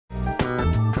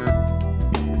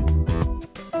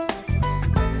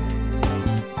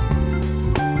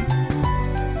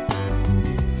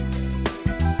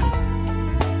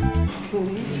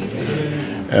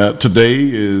Today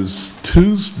is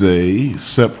Tuesday,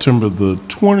 September the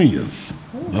 20th.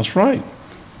 That's right.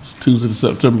 It's Tuesday,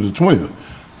 September the 20th.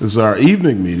 This is our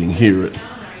evening meeting here.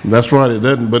 That's right, it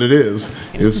doesn't, but it is.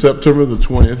 It's September the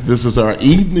 20th. This is our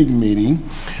evening meeting.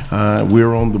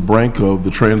 We're on the brink of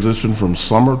the transition from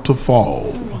summer to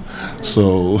fall.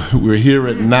 So we're here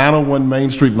at 901 Main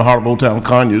Street in the heart of Old Town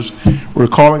Conyers. We're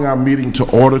calling our meeting to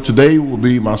order. Today will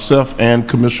be myself and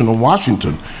Commissioner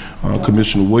Washington.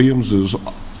 Commissioner Williams is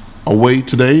away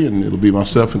today, and it'll be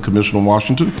myself and Commissioner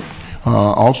Washington.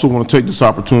 I also want to take this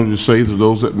opportunity to say to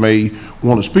those that may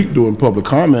want to speak during public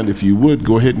comment, if you would,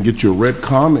 go ahead and get your red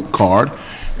comment card,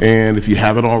 and if you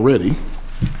haven't already,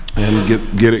 and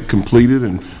get it completed,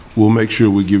 and we'll make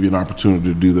sure we give you an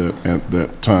opportunity to do that at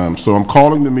that time. So I'm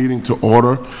calling the meeting to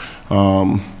order.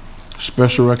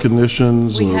 Special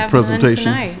recognitions or presentations?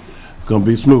 None tonight. Going to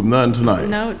be smooth. None tonight?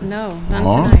 No, none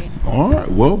tonight. All right.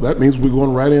 Well, that means we're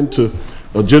going right into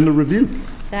agenda review.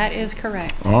 That is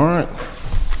correct. All right.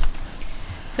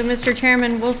 So, Mr.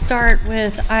 Chairman, we'll start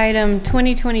with item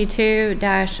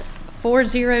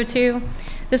 2022-402.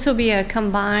 This will be a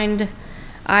combined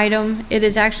item. It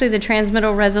is actually the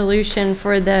transmittal resolution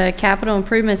for the capital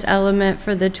improvements element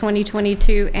for the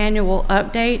 2022 annual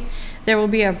update. There will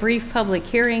be a brief public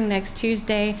hearing next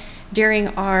Tuesday during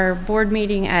our board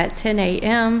meeting at 10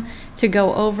 a.m. to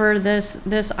go over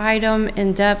this item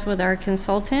in depth with our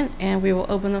consultant, and we will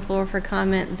open the floor for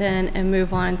comment then and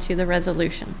move on to the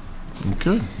resolution.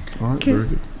 Okay. All right. Very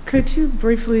good. Could you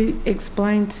briefly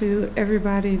explain to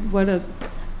everybody what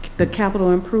the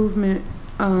capital improvement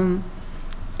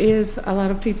is? A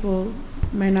lot of people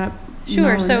may not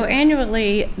Sure. know. So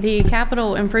annually, the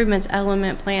capital improvements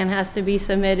element plan has to be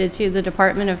submitted to the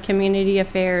Department of Community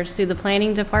Affairs through the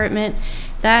Planning Department.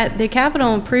 That the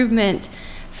capital improvement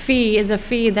fee is a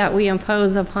fee that we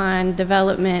impose upon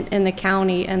development in the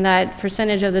county, and that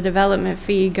percentage of the development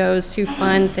fee goes to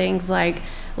fund things like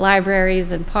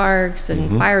libraries and parks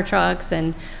and fire trucks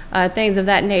and things of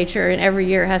that nature, and every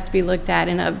year it has to be looked at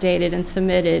and updated and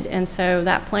submitted. And so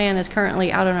that plan is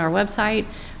currently out on our website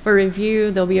for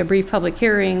review. There'll be a brief public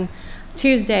hearing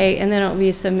Tuesday, and then it'll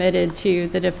be submitted to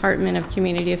the Department of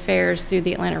Community Affairs through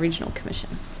the Atlanta Regional Commission.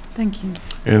 Thank you.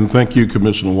 And thank you,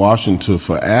 Commissioner Washington,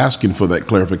 for asking for that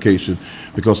clarification,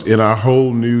 because in our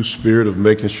whole new spirit of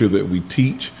making sure that we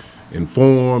teach,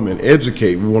 inform, and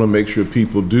educate, we want to make sure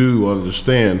people do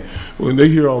understand. When they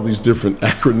hear all these different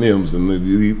acronyms and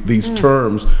these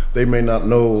terms, they may not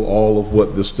know all of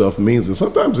what this stuff means, and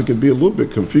sometimes it can be a little bit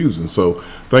confusing. So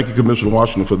thank you, Commissioner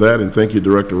Washington, for that, and thank you,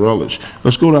 Director Rutledge.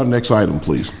 Let's go to our next item,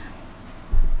 please.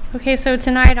 Okay, so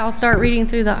tonight I'll start reading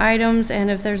through the items,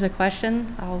 and if there's a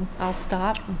question, I'll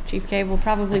stop. Chief K will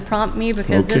probably prompt me,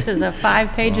 because this is a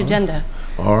 5-page agenda.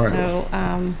 All right. So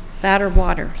that or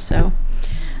water. So.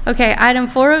 Okay, item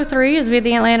 403 is with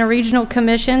the Atlanta Regional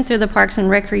Commission through the Parks and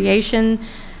Recreation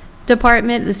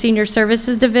Department, the Senior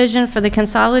Services Division, for the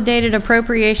Consolidated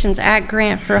Appropriations Act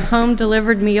grant for home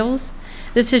delivered meals.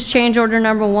 This is change order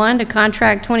number 1 to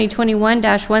contract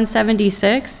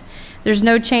 2021-176. There's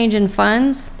no change in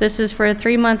funds. This is for a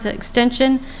 3-month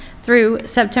extension through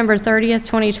September 30th,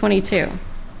 2022.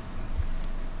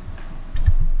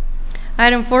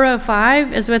 Item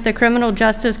 405 is with the Criminal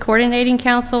Justice Coordinating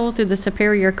Council through the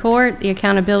Superior Court, the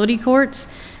Accountability Courts.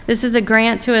 This is a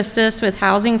grant to assist with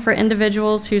housing for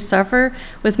individuals who suffer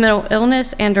with mental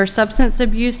illness and or substance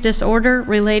abuse disorder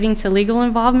relating to legal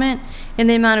involvement in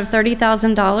the amount of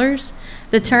 $30,000.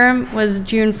 The term was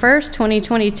June 1st,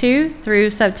 2022 through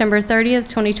September 30th,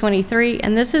 2023,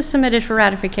 and this is submitted for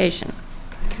ratification.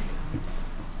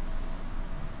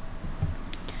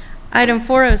 Item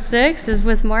 406 is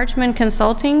with Marchman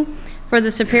Consulting for the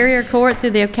Superior Court through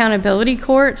the Accountability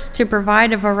Courts to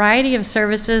provide a variety of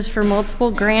services for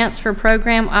multiple grants for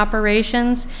program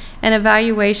operations and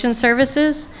evaluation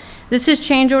services. This is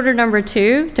change order number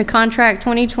 2 to contract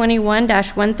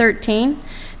 2021-113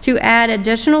 to add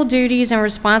additional duties and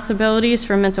responsibilities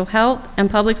for mental health and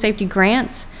public safety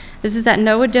grants. This is at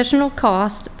no additional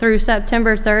cost through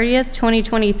September 30th,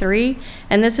 2023,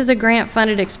 and this is a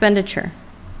grant-funded expenditure.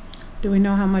 Do we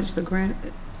know how much the grant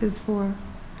is for?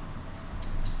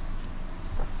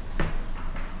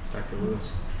 Dr.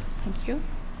 Lewis. Thank you.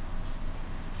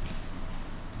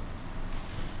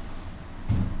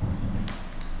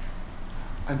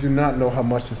 I do not know how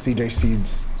much the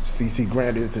CJCC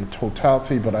grant is in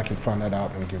totality, but I can find that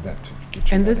out and give that to get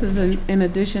you. And this is in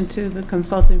addition to the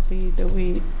consulting fee that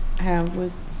we have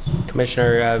with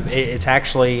Commissioner, it's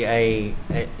actually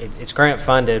it's grant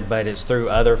funded, but it's through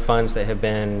other funds that have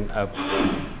been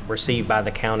received by the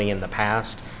county in the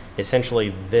past.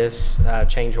 Essentially, this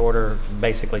change order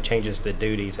basically changes the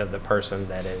duties of the person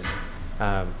that is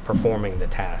performing the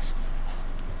task.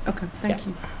 Okay, thank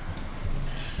you.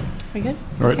 We good?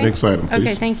 All right, Okay. next item, please.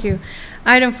 Okay, thank you.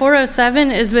 Item 407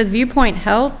 is with Viewpoint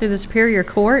Health through the Superior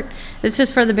Court. This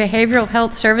is for the behavioral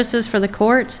health services for the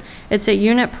courts. It's a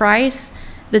unit price.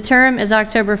 The term is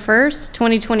October 1st,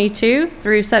 2022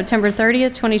 through September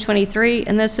 30th, 2023,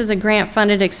 and this is a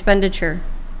grant-funded expenditure.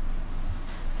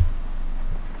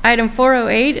 Item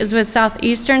 408 is with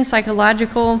Southeastern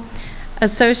Psychological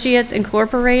Associates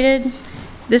Incorporated.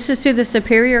 This is to the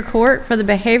Superior Court for the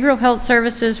behavioral health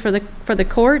services for the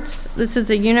courts. This is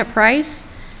a unit price.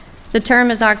 The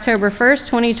term is October 1st,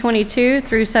 2022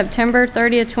 through September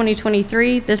 30th,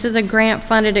 2023. This is a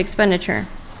grant-funded expenditure.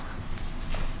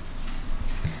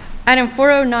 Item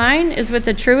 409 is with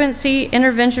the Truancy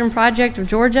Intervention Project of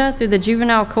Georgia through the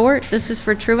Juvenile Court. This is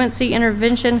for Truancy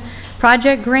Intervention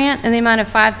Project Grant in the amount of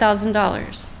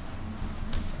 $5,000.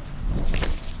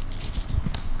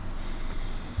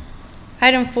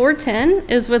 Item 410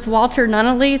 is with Walter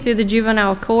Nunnally through the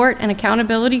Juvenile Court and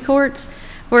Accountability Courts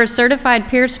for a certified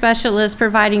peer specialist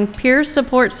providing peer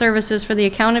support services for the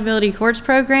Accountability Courts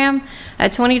program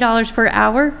at $20 per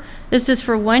hour. This is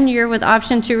for 1 year with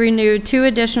option to renew 2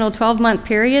 additional 12-month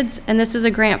periods, and this is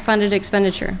a grant-funded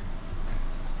expenditure.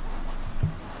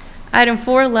 Item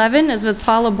 411 is with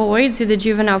Paula Boyd through the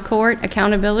Juvenile Court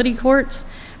Accountability Courts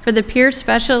for the peer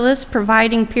specialist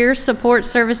providing peer support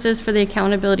services for the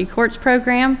Accountability Courts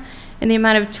program in the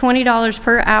amount of $20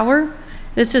 per hour.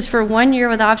 This is for 1 year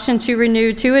with option to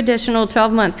renew 2 additional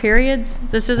 12-month periods.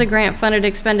 This is a grant-funded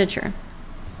expenditure.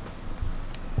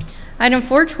 Item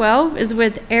 412 is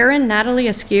with Erin Natalie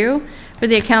Askew for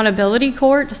the Accountability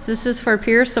Court. This is for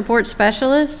peer support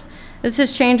specialists. This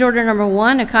is change order number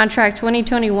 1, a contract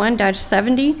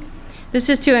 2021-70. This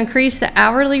is to increase the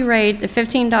hourly rate to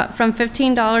from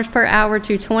 $15 per hour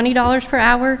to $20 per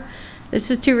hour. This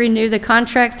is to renew the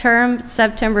contract term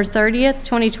September 30th,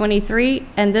 2023,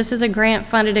 and this is a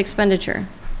grant-funded expenditure.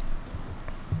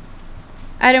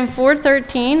 Item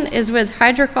 413 is with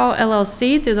Hydrocol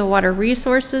LLC through the Water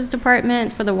Resources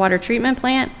Department for the water treatment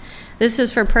plant. This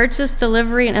is for purchase,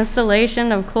 delivery, and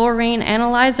installation of chlorine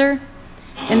analyzer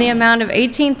in the amount of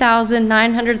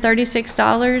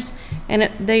 $18,936, and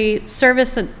the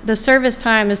service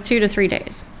time is 2 to 3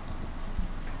 days.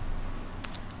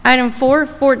 Item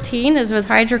 414 is with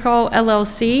Hydrocol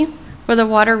LLC for the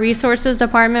Water Resources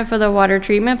Department for the water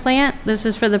treatment plant. This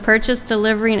is for the purchase,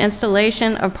 delivery, and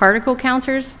installation of particle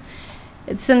counters.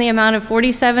 It's in the amount of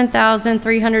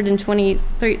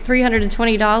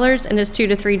 $47,320, and it's 2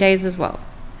 to 3 days as well.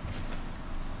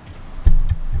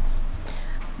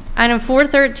 Item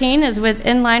 413 is with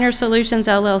Inliner Solutions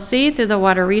LLC through the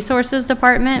Water Resources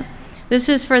Department. This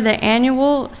is for the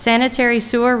annual sanitary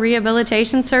sewer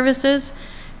rehabilitation services,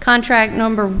 contract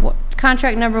number 1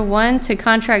 to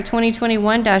contract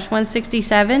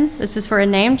 2021-167. This is for a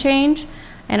name change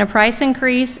and a price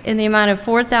increase in the amount of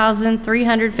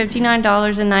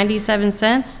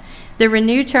 $4,359.97. The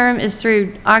renew term is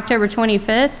through October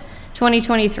 25th,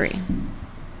 2023.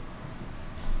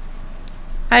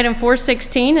 Item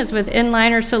 416 is with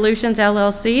Inliner Solutions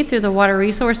LLC through the Water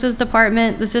Resources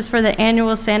Department. This is for the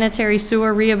annual sanitary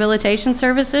sewer rehabilitation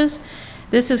services.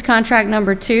 This is contract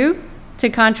number 2 to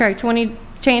contract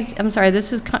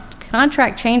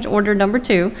contract change order number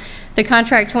 2 to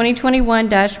contract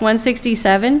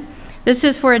 2021-167. This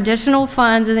is for additional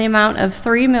funds in the amount of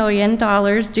 $3 million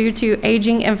due to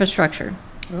aging infrastructure.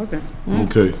 Okay.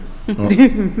 Okay.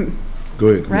 Go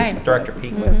ahead. Right. Director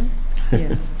Peake.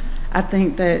 Yeah. I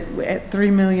think that at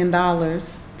 $3 million,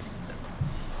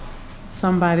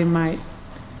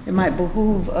 it might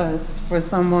behoove us for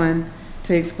someone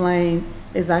to explain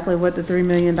exactly what the $3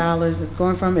 million is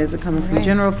going from. Is it coming from Right.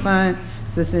 general fund?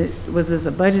 Was this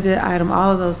a budgeted item?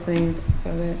 All of those things,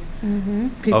 so that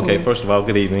people. Okay, first of all,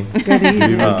 good evening. Good Good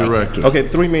evening. evening, Director. Okay,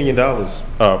 $3 million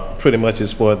pretty much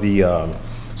is for the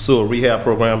sewer rehab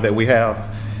program that we have.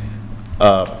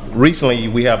 Recently,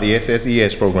 we have the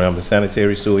SSES program, the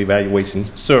Sanitary Sewer Evaluation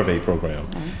Survey Program.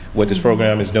 What this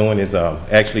program is doing is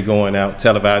actually going out,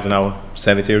 televising our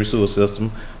sanitary sewer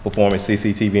system, performing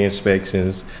CCTV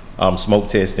inspections, smoke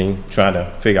testing, trying to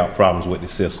figure out problems with the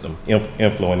system,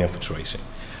 inflow and infiltration.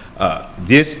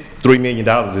 This $3 million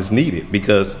is needed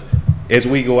because as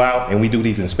we go out and we do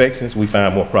these inspections, we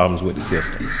find more problems with the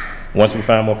system. Once we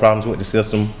find more problems with the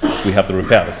system, we have to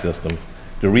repair the system.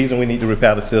 The reason we need to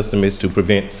repair the system is to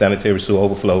prevent sanitary sewer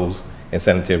overflows and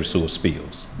sanitary sewer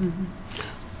spills.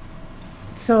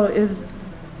 So is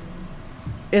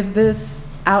this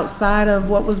outside of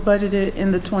what was budgeted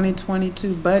in the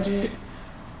 2022 budget?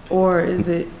 Or was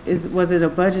it a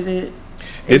budgeted?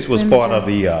 This was part of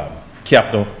expenditure? the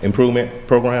capital improvement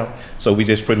program. So we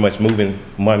just pretty much moving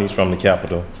monies from the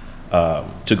capital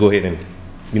to go ahead and,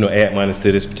 add monies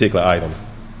to this particular item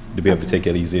to be able to take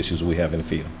care of these issues we have in the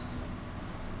field.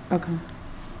 Okay.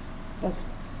 That's,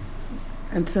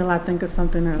 until I think of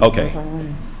something else. Okay. That's all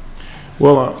right.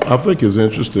 Well, I think it's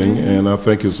interesting, and I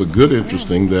think it's a good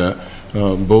interesting that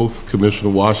both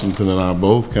Commissioner Washington and I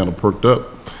both kind of perked up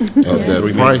at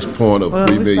that price point of Well,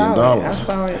 $3 we billion. saw it. I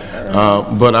saw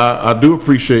it. But I do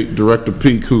appreciate Director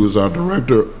Peak, who is our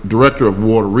Director of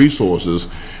Water Resources,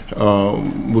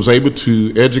 was able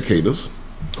to educate us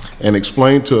and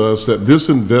explain to us that this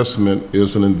investment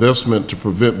is an investment to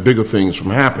prevent bigger things from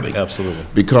happening. Absolutely.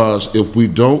 Because if we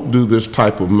don't do this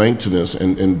type of maintenance,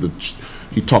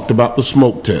 he talked about the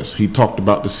smoke test, he talked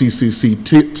about the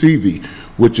CCTV,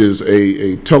 which is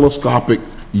a telescopic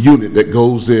unit that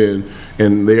goes in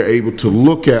and they're able to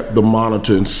look at the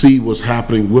monitor and see what's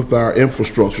happening with our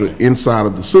infrastructure inside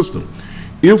of the system.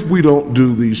 If we don't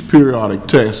do these periodic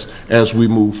tests as we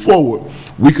move forward,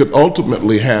 we could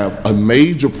ultimately have a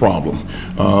major problem.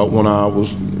 When I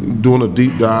was doing a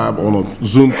deep dive on a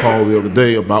Zoom call the other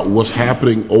day about what's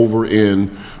happening over in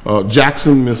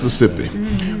Jackson, Mississippi.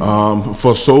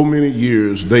 For so many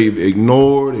years, they've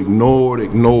ignored.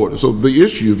 So the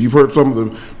issue, if you've heard some of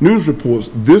the news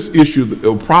reports, this issue,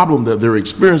 the problem that they're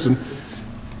experiencing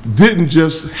didn't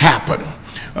just happen.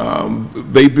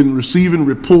 They've been receiving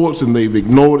reports and they've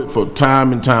ignored it for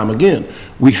time and time again.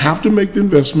 We have to make the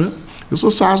investment. It's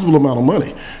a sizable amount of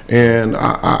money. And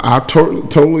I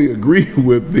totally agree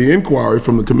with the inquiry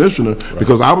from the commissioner,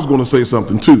 because I was going to say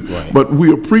something too. Right. But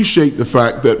we appreciate the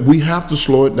fact that we have to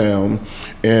slow it down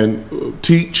and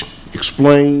teach,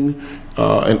 explain,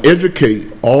 and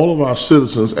educate all of our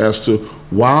citizens as to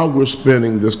why we're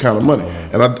spending this kind of money.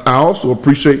 And I also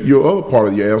appreciate your other part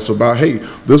of your answer about, hey,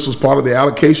 this was part of the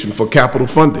allocation for capital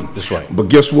funding. That's right. But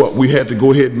guess what? We had to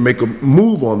go ahead and make a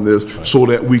move on this so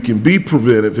that we can be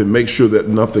preventive and make sure that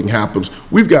nothing happens.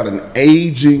 We've got an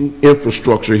aging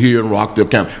infrastructure here in Rockdale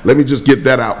County. Let me just get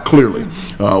that out clearly.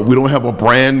 We don't have a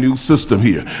brand new system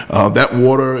here. That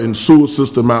water and sewer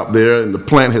system out there and the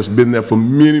plant has been there for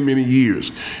many, many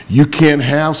years. You can't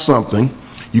have something.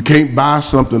 You can't buy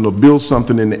something or build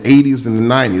something in the 80s and the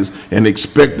 90s and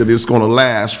expect that it's going to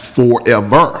last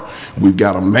forever. We've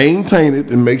got to maintain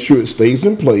it and make sure it stays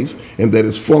in place and that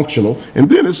it's functional. And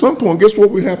then at some point, guess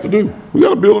what we have to do? We got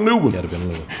to build a new one.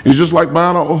 It's just like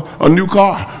buying a new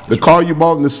car. The car you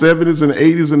bought in the 70s and the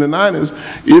 80s and the 90s,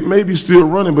 it may be still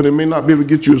running, but it may not be able to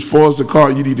get you as far as the car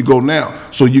you need to go now.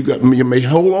 So you may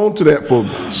hold on to that for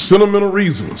sentimental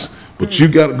reasons. But you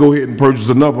got to go ahead and purchase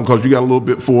another one because you got a little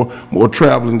bit more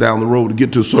traveling down the road to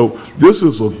get to. So this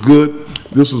is a good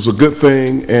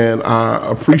thing, and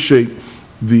I appreciate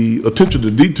the attention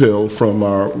to detail from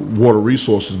our water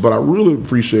resources. But I really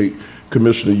appreciate,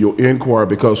 Commissioner, your inquiry,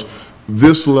 because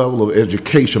this level of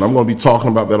education, I'm going to be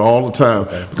talking about that all the time,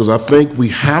 because I think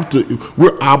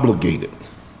we're obligated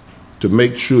to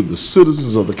make sure the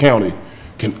citizens of the county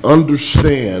can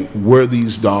understand where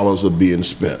these dollars are being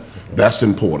spent. That's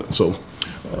important. So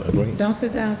Don't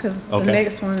sit down, because Okay. the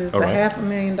next one is All right.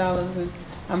 $500,000, and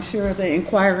I'm sure the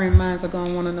inquiring minds are going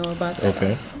to want to know about that.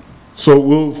 Okay. So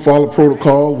we'll follow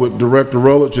protocol with Director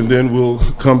Rutledge, and then we'll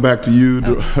come back to you,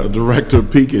 Director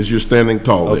Peak, as you're standing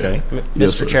tall there. Okay.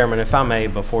 Yes, Mr. sir. Chairman, if I may,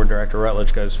 before Director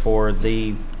Rutledge goes forward,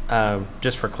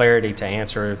 just for clarity to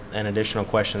answer an additional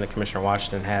question that Commissioner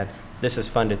Washington had, this is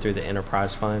funded through the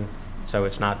enterprise fund, so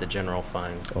it's not the general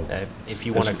fund. If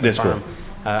you want to That's confirm.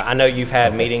 I know you've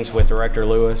had meetings with Director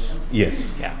Lewis.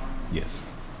 Yes. Yeah. Yes.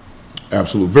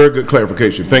 Absolutely. Very good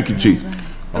clarification. Thank you, Chief.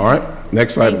 All right.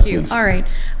 Next item, Thank you. please. All right.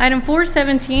 Item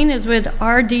 417 is with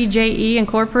RDJE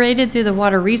Incorporated through the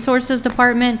Water Resources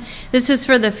Department. This is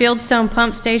for the Fieldstone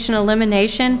Pump Station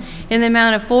elimination in the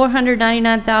amount of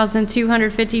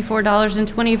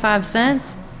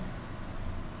 $499,254.25.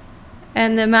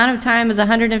 And the amount of time is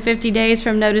 150 days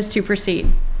from notice to proceed.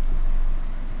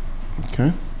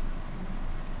 Okay.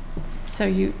 So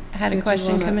you had a Did you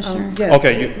question, wanna, Commissioner? yes.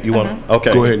 Okay, you want to,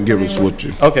 okay. Go ahead and give us what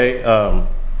you. Okay,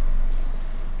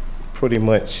 pretty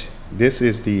much, this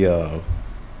is the,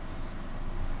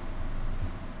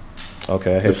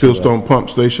 okay. I had The to, Fieldstone Pump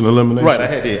Station elimination? Right, I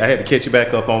had to catch you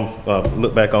back up on,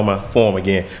 look back on my form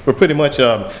again. But pretty much,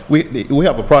 we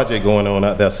have a project going on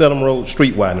out there, Salem Road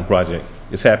Street Widening Project.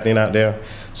 It's happening out there.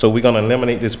 So we're gonna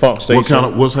eliminate this pump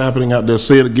station. What's happening out there?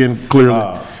 Say it again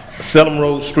clearly. Salem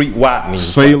Road Street Widening.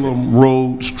 Salem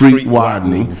Road Street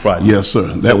Widening. Project. Yes, sir.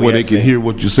 That way they can hear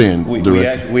what you're saying,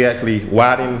 Director. We actually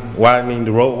widening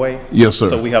the roadway. Yes, sir.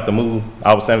 So we have to move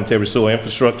our sanitary sewer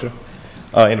infrastructure.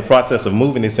 In the process of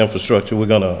moving this infrastructure, we're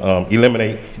going to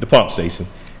eliminate the pump station,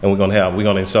 and we're going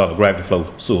to install a gravity flow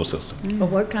sewer system. But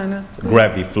what kind of sewer?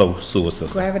 Gravity flow sewer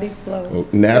system. Gravity flow.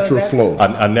 Natural So flow.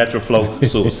 A natural flow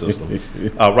sewer system.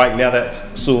 Right now,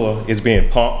 that sewer is being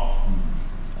pumped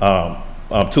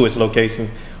to its location.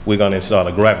 We're going to install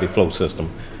a gravity flow system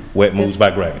where it moves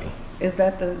by gravity. Is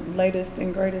that the latest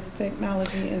and greatest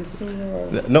technology in sewer? Or?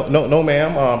 No,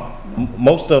 ma'am.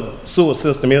 Most of sewer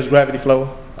system is gravity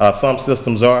flow. Some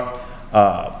systems are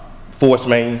force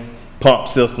main pump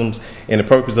systems, and the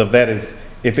purpose of that is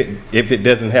if it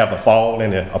doesn't have a fall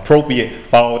and an appropriate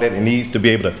fall that it needs to be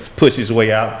able to push its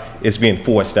way out, it's being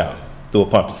forced out through a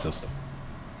pumping system.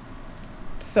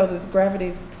 So this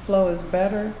gravity flow is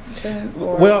better than?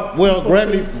 Or Well,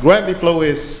 gravity flow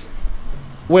is,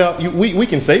 we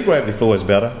can say gravity flow is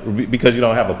better because you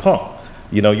don't have a pump.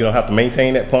 You don't have to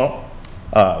maintain that pump.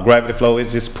 Gravity flow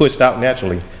is just pushed out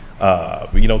naturally,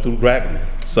 through gravity.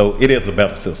 So it is a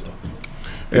better system.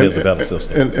 It is a better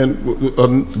system. And a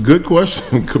good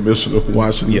question, Commissioner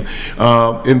Washington.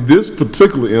 Yeah. In this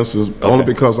particular instance, only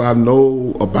because I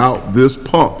know about this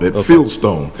pump at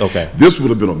Fieldstone, this would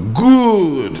have been a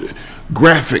good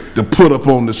graphic to put up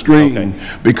on the screen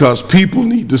because people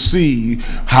need to see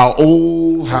how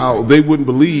they wouldn't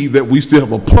believe that we still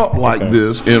have a pump like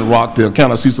this in Rockdale.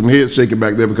 Kind of see some heads shaking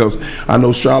back there because I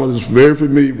know Charlotte is very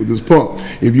familiar with this pump.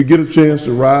 If you get a chance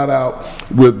to ride out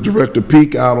with Director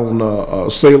Peak out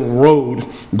on Salem Road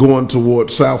going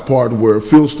toward South Part where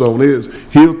Fieldstone is,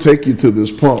 he'll take you to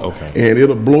this pump and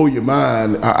it'll blow your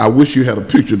mind. I wish you had a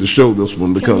picture to show this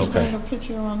one because Can we have a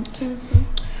picture on Tuesday?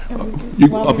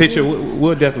 A picture,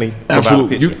 we'll definitely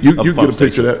absolutely. You get a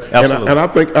picture of that, and I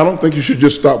don't think you should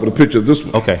just start with a picture of this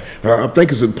one. Okay. I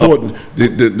think it's important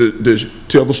to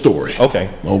tell the story. Okay.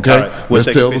 Right.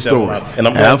 Let's tell the story. And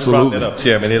I'm glad you brought that up,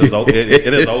 Chairman. It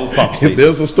is an old pump station.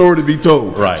 There's a story to be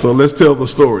told. Right. So let's tell the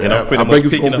story. And I think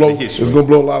it's going to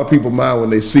blow a lot of people's mind when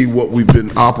they see what we've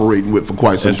been operating with for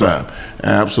quite some time. Right.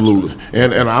 Absolutely.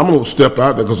 And I'm going to step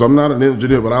out there because I'm not an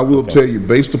engineer, but I will tell you,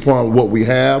 based upon what we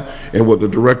have and what the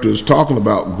director is talking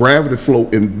about, gravity flow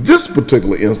in this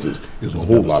particular instance is a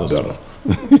whole lot better.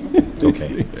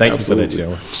 Okay. Thank you for that,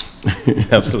 Chairman.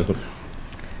 Absolutely.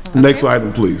 Next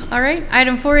item, please. All right,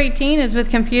 item 418 is with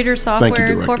Computer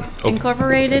Software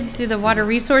Incorporated through the Water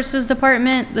Resources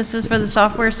Department. This is for the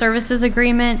software services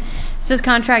agreement. This is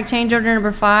contract change order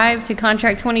number 5 to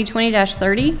contract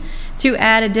 2020-30 to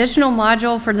add additional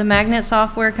module for the Magnet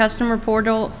Software Customer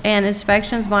Portal and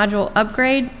Inspections Module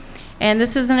upgrade. And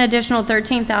this is an additional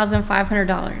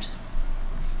 $13,500.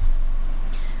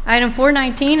 Item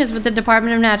 419 is with the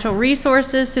Department of Natural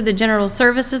Resources through the General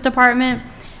Services Department.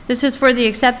 This is for the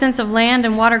acceptance of Land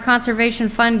and Water Conservation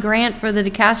Fund grant for the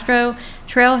DeCastro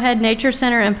Trailhead Nature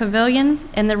Center and Pavilion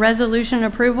and the resolution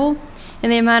approval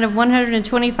in the amount of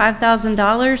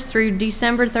 $125,000 through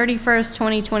December 31st,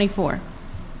 2024.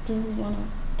 Do we want to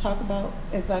talk about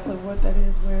exactly what that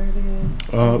is, where it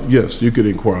is? Yes, you could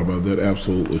inquire about that,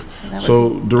 absolutely.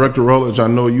 So, Director Rutledge, I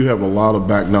know you have a lot of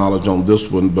back knowledge on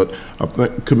this one, but I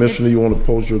think, Commissioner, you want to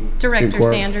pose your Director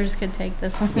inquiry? Sanders could take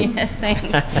this one, yes, thanks.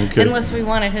 Okay. Unless we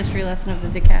want a history lesson of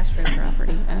the DeCastro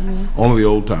property. Only the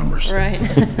old timers. Right.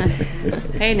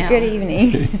 Hey now. Good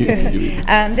evening.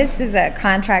 This is a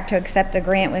contract to accept a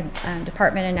grant with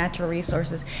Department of Natural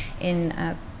Resources in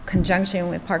conjunction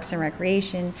with Parks and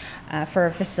Recreation for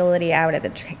a facility out at the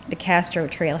DeCastro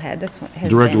Trailhead. This one has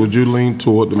Director, been, would you lean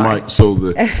toward the mic so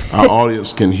that our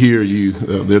audience can hear you?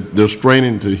 They're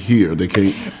straining to hear. They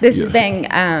can't. This has been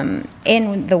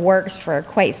in the works for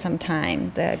quite some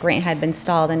time. The grant had been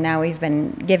stalled, and now we've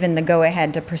been given the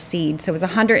go-ahead to proceed. So it was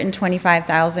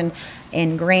 $125,000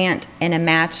 in grant and a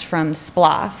match from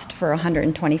SPLOST for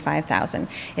 $125,000.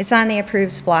 It's on the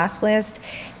approved SPLOST list,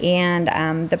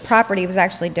 and the property was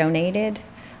actually donated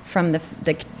from the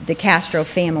DeCastro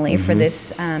family for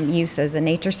this use as a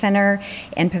nature center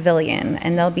and pavilion.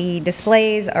 And there'll be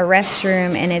displays, a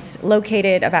restroom, and it's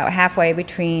located about halfway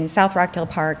between South Rockdale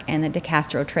Park and the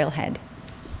DeCastro Trailhead.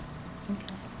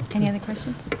 Okay. Any other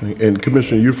questions? And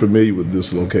Commissioner, you're familiar with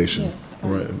this location? Yes.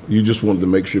 Right. You just wanted to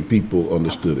make sure people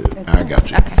understood it. I got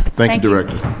you. Okay. Thank you,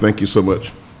 Director. Thank you so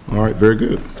much. All right, very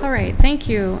good. All right, thank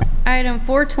you. Item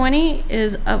 420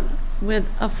 is with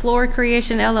a Floor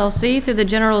Creation LLC through the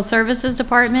General Services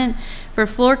Department for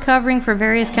floor covering for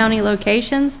various county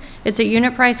locations. It's a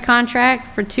unit price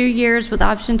contract for 2 years with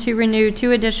option to renew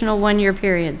 2 additional 1-year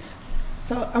periods.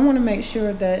 So I want to make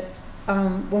sure that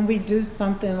when we do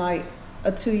something like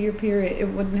a 2-year period, it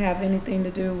wouldn't have anything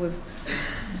to do with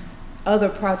other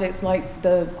projects like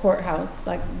the courthouse.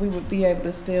 Like we would be able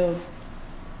to still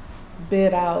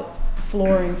bid out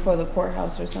flooring for the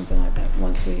courthouse or something like that,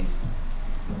 once we.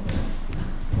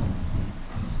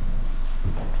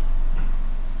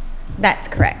 That's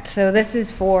correct. So this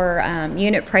is for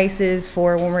unit prices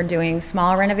for when we're doing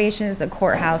small renovations. The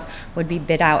courthouse would be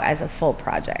bid out as a full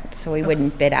project. So we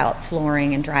wouldn't bid out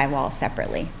flooring and drywall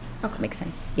separately. Okay. Makes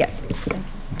sense. Yes. Thank you.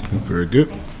 Very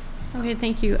good. Okay,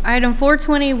 thank you. Item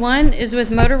 421 is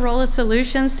with Motorola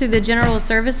Solutions through the General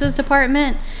Services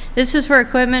Department. This is for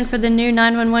equipment for the new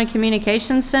 911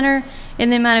 Communications Center in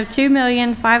the amount of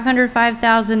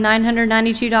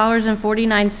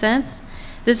 $2,505,992.49.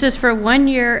 This is for 1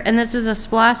 year, and this is a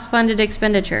SPLOST-funded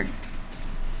expenditure.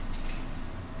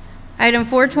 Item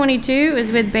 422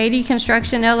 is with Beatty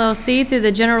Construction LLC through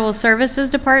the General Services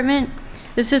Department.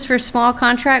 This is for small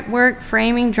contract work,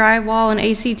 framing, drywall, and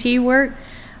ACT work.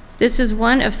 This is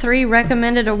one of 3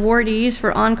 recommended awardees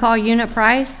for on-call unit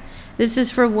price. This is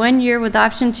for 1 year with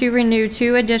option to renew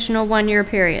 2 additional 1-year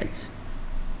periods.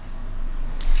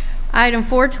 Item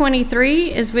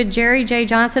 423 is with Jerry J.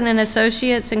 Johnson and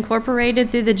Associates Incorporated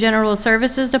through the General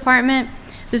Services Department.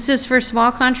 This is for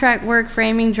small contract work,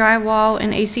 framing, drywall,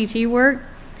 and ACT work.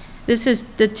 This is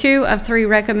the 2 of 3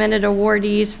 recommended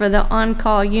awardees for the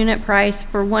on-call unit price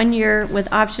for 1 year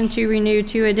with option to renew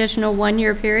 2 additional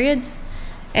 1-year periods.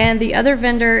 And the other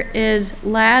vendor is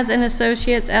Laz and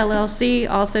Associates LLC,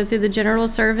 also through the General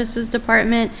Services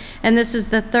Department, and this is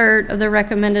the 3rd of the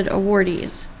recommended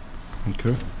awardees.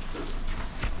 Okay.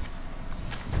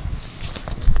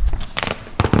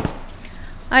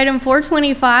 Item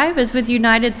 425 is with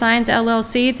United Signs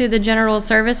LLC through the General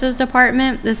Services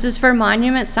Department. This is for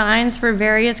monument signs for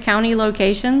various county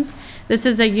locations. This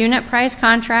is a unit price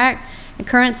contract. The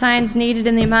current signs needed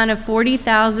in the amount of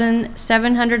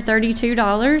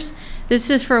 $40,732. This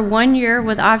is for 1 year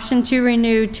with option to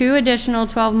renew 2 additional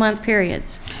 12-month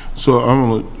periods. So I'm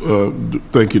going to,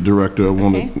 thank you, Director. I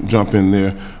want to jump in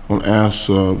there. I want to ask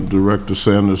Director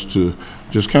Sanders to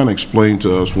just kind of explain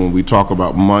to us when we talk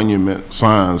about monument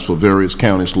signs for various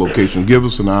counties locations. Give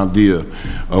us an idea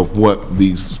of what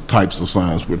these types of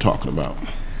signs we're talking about.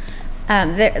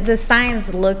 The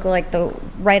signs look like the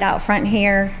right out front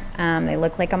here. They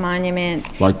look like a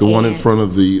monument. Like the one in front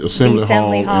of the Assembly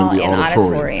Hall and the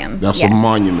auditorium. That's yes. a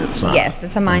monument sign. Yes,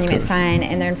 that's a monument sign.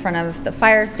 And they're in front of the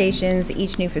fire stations,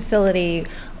 each new facility.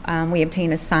 We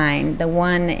obtain a sign. The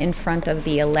one in front of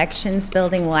the elections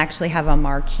building will actually have a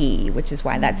marquee, which is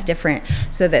why that's different,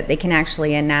 so that they can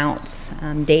actually announce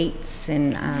dates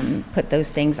and put those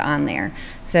things on there.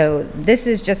 So this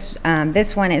is just,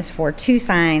 this one is for 2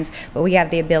 signs, but we have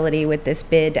the ability with this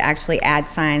bid to actually add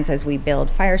signs as we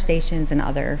build fire stations and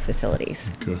other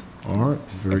facilities. Okay. All right.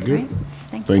 Very good.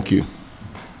 Right. Thank you.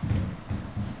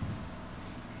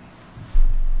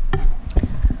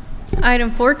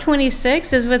 Item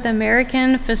 426 is with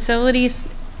American Facility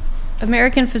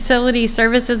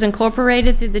Services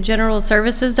Incorporated through the General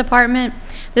Services Department.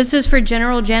 This is for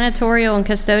general janitorial and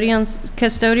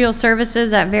custodial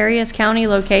services at various county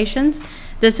locations.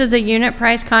 This is a unit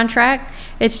price contract.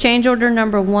 It's change order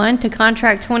number 1 to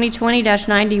contract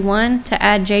 2020-91 to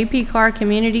add JP Carr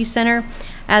Community Center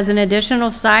as an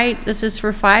additional site. This is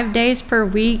for 5 days per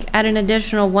week at an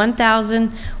additional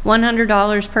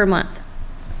 $1,100 per month.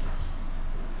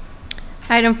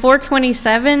 Item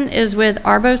 427 is with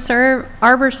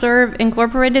ArborServe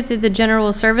Incorporated through the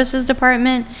General Services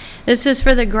Department. This is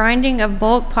for the grinding of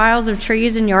bulk piles of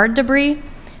trees and yard debris.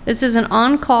 This is an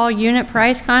on-call unit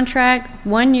price contract,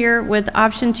 1 year with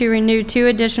option to renew 2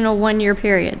 additional 1-year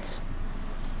periods.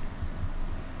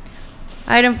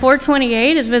 Item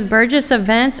 428 is with Burgess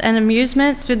Events and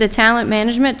Amusements through the Talent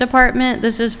Management Department.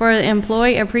 This is for the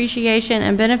Employee Appreciation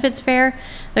and Benefits Fair.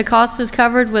 The cost is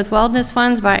covered with wellness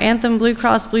funds by Anthem Blue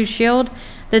Cross Blue Shield.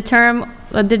 The term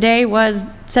of the day was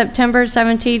September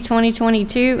 17,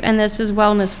 2022, and this is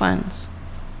wellness funds.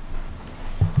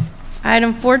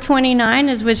 Item 429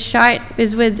 is with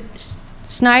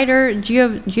Schneider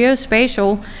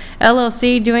Geospatial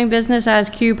LLC, doing business as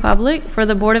Q Public for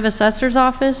the Board of Assessors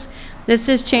Office. This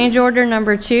is change order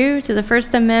number 2 to the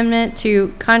First Amendment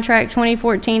to contract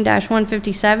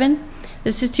 2014-157.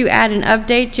 This is to add an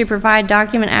update to provide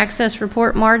document access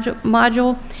report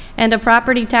module and a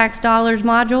property tax dollars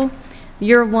module.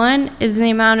 Year 1 is in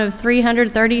the amount of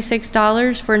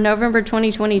 $336 for November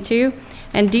 2022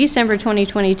 and December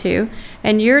 2022,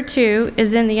 and year 2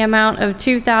 is in the amount of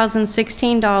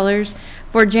 $2,016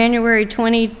 for January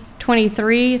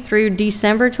 2023 through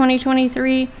December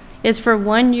 2023. Is for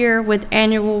 1 year with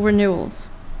annual renewals.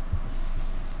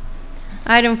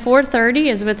 Item 430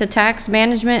 is with the Tax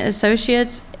Management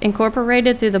Associates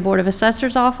Incorporated through the Board of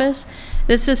Assessors Office.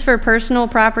 This is for personal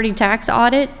property tax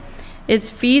audit. It's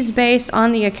fees based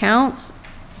on the accounts.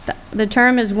 The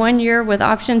term is 1 year with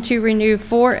option to renew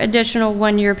 4 additional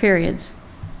 1-year periods.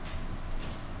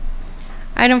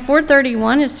 Item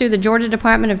 431 is through the Georgia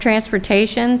Department of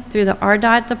Transportation through the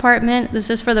RDOT department. This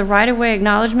is for the right-of-way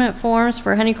acknowledgement forms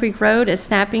for Honey Creek Road at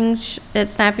Snapping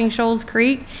Shoals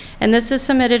Creek, and this is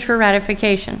submitted for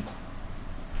ratification.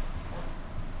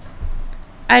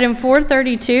 Item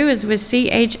 432 is with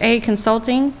CHA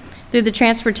Consulting through the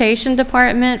Transportation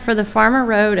Department for the Farmer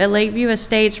Road at Lakeview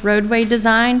Estates roadway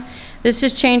design. This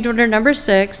is change order number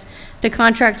 6 to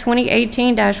contract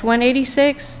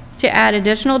 2018-186 to add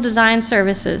additional design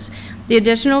services. The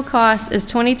additional cost is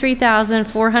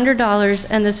 $23,400,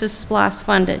 and this is SPLOST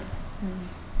funded.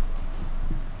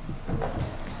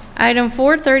 Item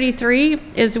 433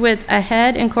 is with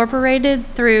AHEAD Incorporated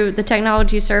through the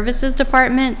Technology Services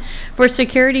Department for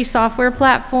security software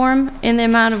platform in the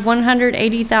amount of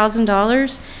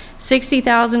 $180,000.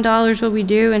 $60,000 will be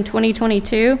due in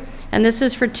 2022, and this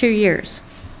is for 2 years.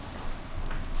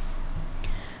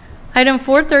 Item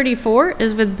 434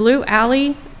 is with Blue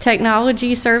Alley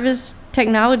Technology Solutions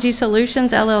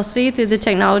LLC through the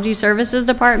Technology Services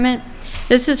Department.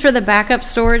 This is for the backup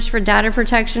storage for data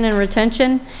protection and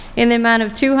retention in the amount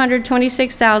of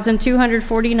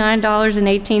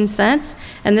 $226,249.18,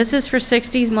 and this is for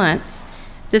 60 months.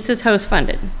 This is host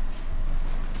funded.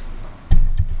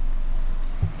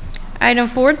 Item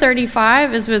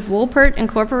 435 is with Woolpert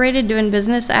Incorporated doing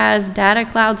business as Data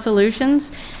Cloud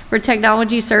Solutions for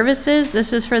Technology Services.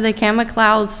 This is for the Gamma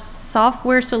Cloud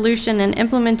software solution and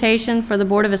implementation for the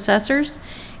Board of Assessors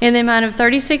in the amount of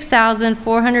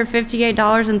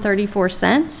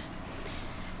 $36,458.34.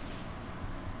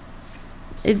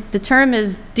 The term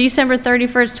is December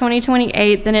 31st,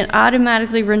 2028, then it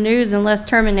automatically renews unless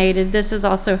terminated. This is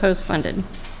also host funded.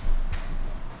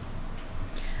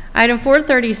 Item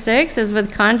 436 is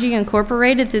with Kanji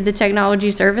Incorporated through the Technology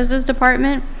Services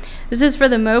Department. This is for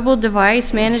the mobile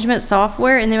device management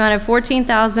software in the amount of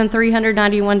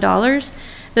 $14,391.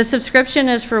 The subscription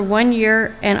is for 1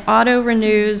 year and auto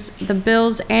renews the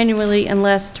bills annually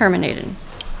unless terminated.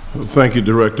 Thank you,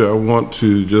 Director. I want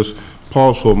to just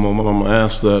pause for a moment. I'm going to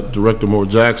ask that Director Moore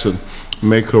Jackson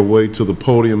make her way to the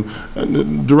podium.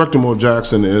 Director Moore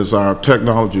Jackson is our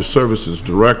Technology Services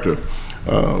Director.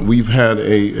 We've had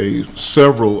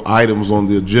several items on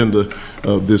the agenda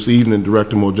this evening,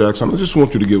 Director Moore Jackson. I just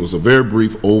want you to give us a very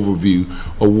brief overview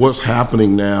of what's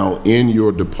happening now in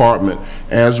your department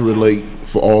as relate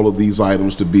for all of these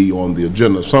items to be on the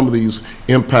agenda. Some of these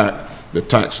impact the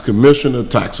tax commissioner,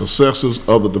 tax assessors,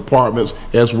 other departments,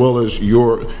 as well as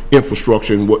your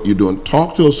infrastructure and what you're doing.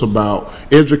 Talk to us about,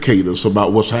 educate us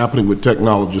about what's happening with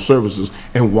technology services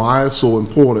and why it's so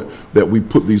important that we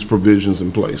put these provisions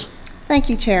in place. Thank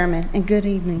you, Chairman, and good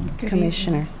evening,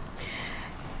 Commissioner.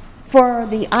 For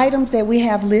the items that we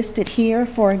have listed here,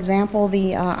 for example,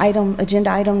 the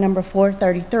agenda item number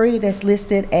 433 that's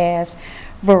listed as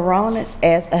Veronis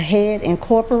as AHEAD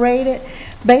Incorporated.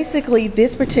 Basically,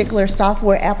 this particular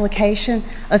software application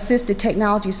assisted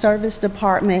Technology Service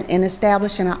Department in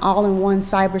establishing an all-in-one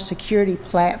cybersecurity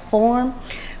platform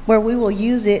where we will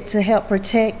use it to help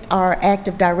protect our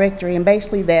Active Directory, and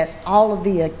basically that's all of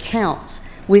the accounts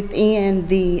within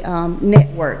the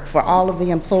network for all of the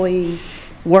employees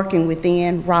working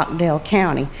within Rockdale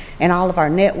County, and all of our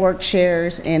network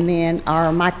shares, and then our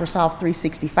Microsoft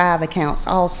 365 accounts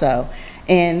also.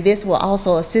 And this will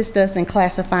also assist us in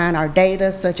classifying our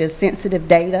data, such as sensitive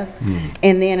data.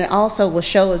 And then it also will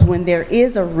show us when there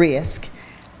is a risk,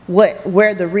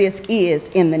 where the risk is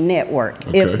in the network.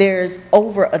 Okay. If there's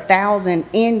over 1,000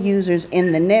 end users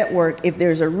in the network, if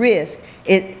there's a risk,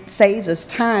 it saves us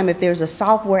time if there's a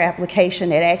software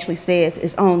application that actually says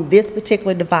it's on this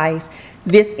particular device,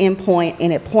 this endpoint,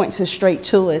 and it points us straight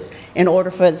to us in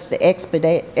order for us to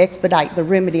expedite the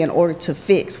remedy in order to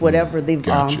fix whatever the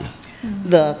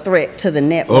the threat to the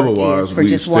network Otherwise, is for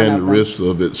just one of them. Otherwise, we stand the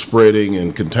risk of it spreading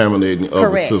and contaminating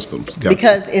other systems. Gotcha.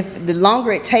 Because if the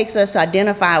longer it takes us to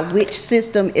identify which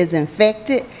system is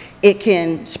infected, it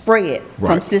can spread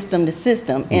from system to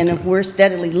system. And if we're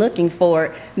steadily looking for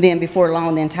it, then before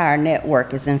long, the entire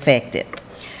network is infected.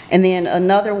 And then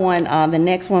another one, the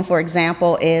next one, for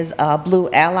example, is Blue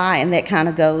Ally, and that kind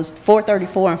of goes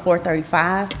 434 and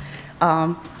 435.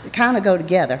 Kind of go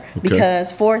together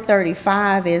because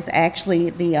 435 is actually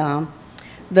the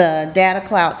Data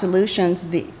Cloud Solutions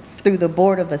through the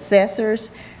Board of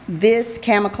Assessors. This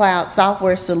Gamma Cloud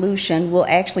software solution will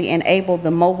actually enable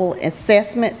the mobile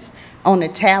assessments on the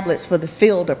tablets for the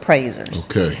field appraisers.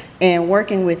 Okay. And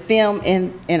working with them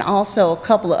and also a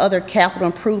couple of other capital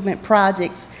improvement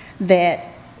projects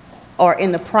that are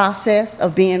in the process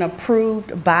of being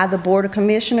approved by the Board of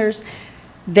Commissioners.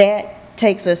 That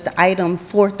takes us to item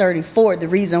 434, the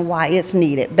reason why it's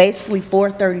needed. Basically,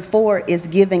 434 is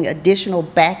giving additional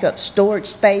backup storage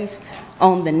space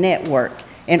on the network.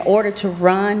 In order to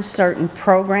run certain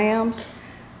programs,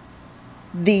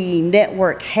 the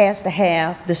network has to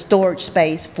have the storage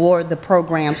space for the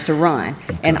programs to run,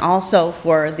 and also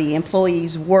for the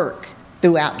employees' work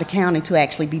throughout the county to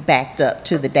actually be backed up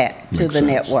to the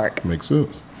network. Makes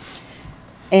sense.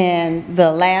 And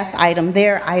the last item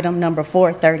there, item number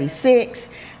 436,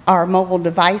 our mobile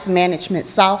device management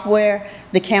software.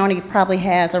 The county probably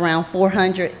has around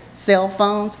 400 cell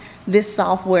phones. This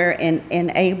software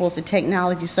enables the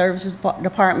Technology Services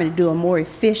Department to do a more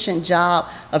efficient job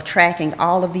of tracking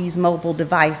all of these mobile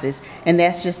devices. And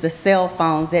that's just the cell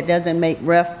phones. That doesn't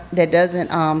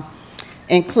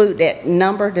include, that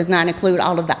number does not include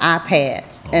all of the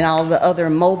iPads and all the other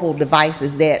mobile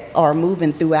devices that are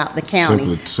moving throughout the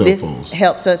county. This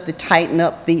helps us to tighten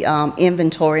up the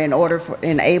inventory in order to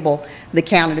enable the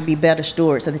county to be better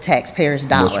stewards of the taxpayers'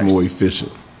 dollars. Much more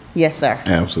efficient. Yes, sir.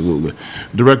 Absolutely.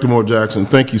 Director Moore Jackson,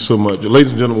 thank you so much.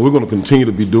 Ladies and gentlemen, we're going to continue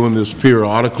to be doing this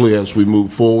periodically as we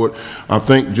move forward. I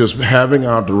think just having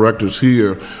our directors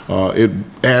here, it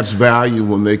adds value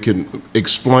when they can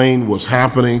explain what's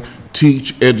happening,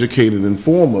 teach, educate, and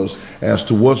inform us as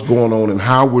to what's going on and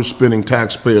how we're spending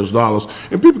taxpayers' dollars.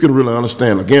 And people can really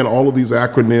understand. Again, all of these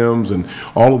acronyms and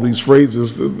all of these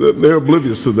phrases, they're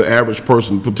oblivious to the average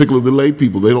person, particularly the lay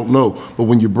people. They don't know. But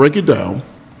when you break it down,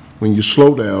 when you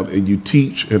slow down and you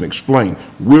teach and explain,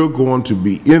 we're going to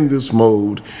be in this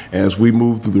mode as we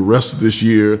move through the rest of this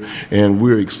year, and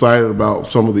we're excited about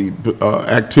some of the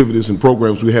activities and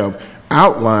programs we have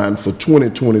outlined for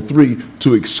 2023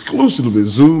 to exclusively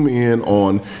zoom in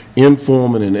on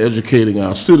informing and educating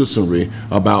our citizenry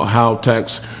about how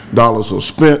tax dollars are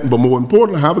spent, but more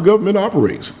importantly, how the government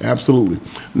operates. Absolutely.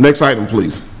 Next item,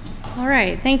 please. All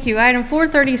right, thank you. Item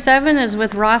 437 is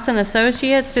with Ross and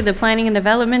Associates through the Planning and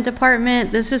Development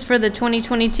Department. This is for the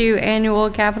 2022 annual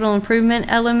capital improvement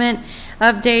element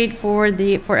update for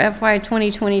FY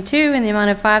 2022 in the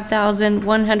amount of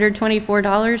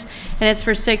 $5,124, and it's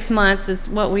for 6 months. It's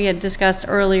what we had discussed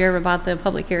earlier about the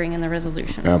public hearing and the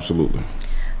resolution. Absolutely.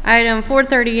 Item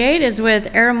 438 is with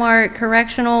Aramark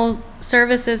Correctional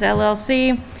Services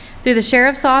LLC through the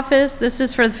Sheriff's Office. This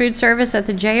is for the food service at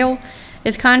the jail.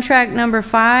 It's contract number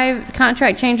 5,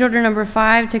 contract change order number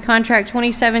 5 to contract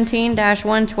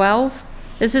 2017-112.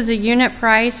 This is a unit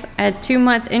price at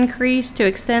 2-month increase to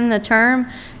extend the term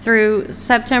through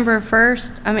September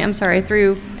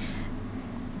 1st,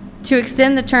 to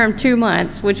extend the term 2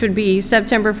 months, which would be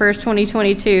September 1st,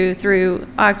 2022 through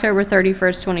October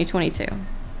 31st, 2022.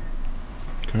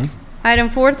 Okay. Item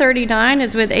 439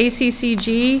 is with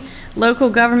ACCG, Local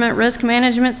Government Risk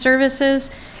Management Services.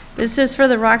 This is for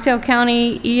the Rockdale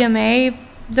County EMA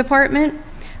Department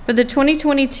for the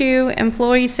 2022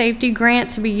 Employee Safety Grant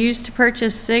to be used to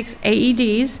purchase 6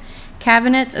 AEDs,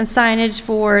 cabinets, and signage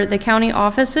for the county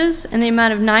offices in the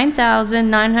amount of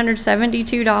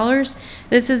 $9,972.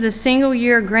 This is a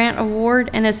single-year grant award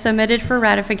and is submitted for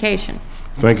ratification.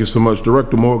 Thank you so much.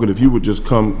 Director Morgan, if you would just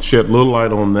come shed a little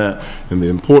light on that and the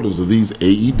importance of these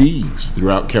AEDs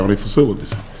throughout county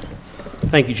facilities.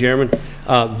 Thank you, Chairman.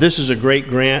 This is a great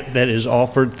grant that is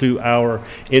offered through our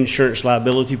insurance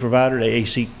liability provider,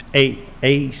 It's a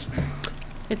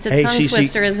tongue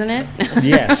twister, isn't it?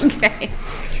 Yes. Okay.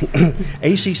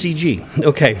 ACCG,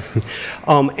 okay.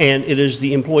 And it is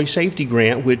the Employee Safety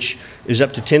Grant, which is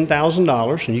up to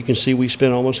 $10,000, and you can see we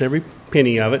spend almost every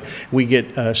penny of it. We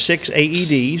get 6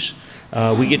 AEDs.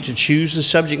 We get to choose the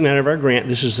subject matter of our grant.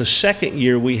 This is the second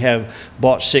year we have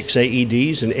bought 6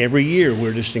 AEDs, and every year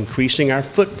we're just increasing our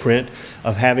footprint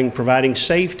of providing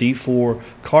safety for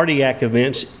cardiac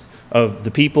events of the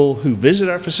people who visit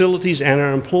our facilities and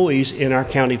our employees in our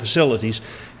county facilities.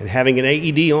 And having an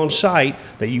AED on site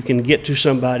that you can get to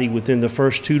somebody within the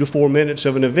first 2 to 4 minutes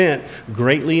of an event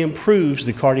greatly improves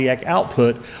the cardiac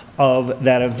output of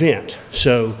that event.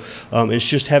 So it's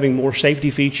just having more safety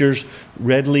features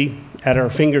readily at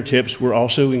our fingertips. We're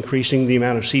also increasing the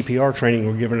amount of CPR training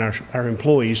we're giving our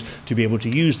employees to be able to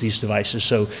use these devices.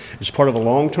 So it's part of a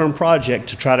long-term project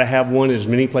to try to have one in as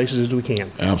many places as we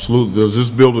can. Absolutely. Does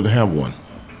this building have one?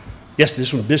 Yes,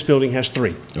 this building has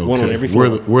 3, okay. One on every floor.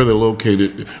 Where they're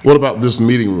located. What about this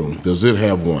meeting room? Does it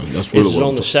have one? That's really it's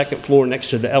on the second floor next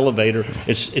to the elevator.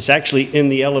 It's actually in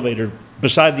the elevator,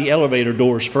 beside the elevator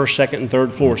doors, first, second, and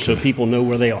third floor, okay. So people know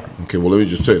where they are. Okay, well, let me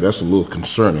just tell you, that's a little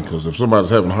concerning, because if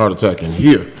somebody's having a heart attack in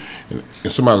here, and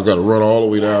somebody's got to run all the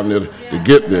way down there to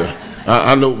get there,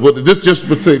 I know, but just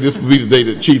to say, this would be the day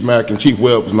that Chief Mack and Chief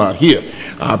Webb is not here.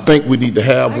 I think we need to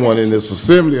have one in this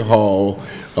assembly hall.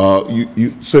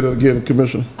 You say that again,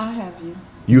 Commissioner? I have you.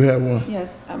 You have one?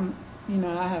 Yes, you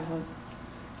know, I have a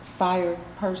fire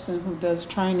person who does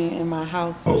training in my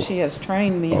house, so she has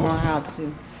trained me on how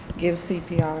to give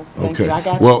CPR. Thank you. I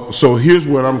got you. Well, so here's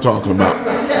what I'm talking about.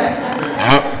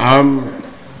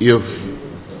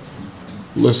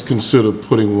 Let's consider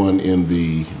putting one in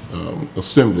the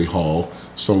assembly hall,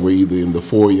 somewhere either in the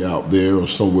foyer out there or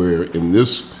somewhere in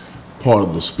this part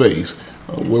of the space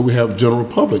where we have general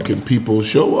public and people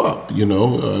show up. You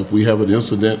know, if we have an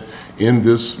incident in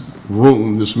this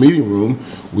room, this meeting room,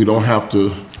 we don't have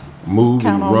to move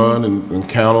and run and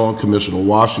count on Commissioner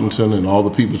Washington and all the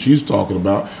people she's talking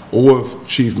about, or if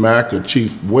Chief Mack or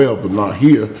Chief Webb are not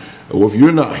here, or if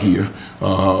you're not here,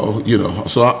 you know.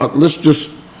 So let's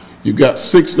just, you've got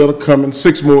 6 that are coming,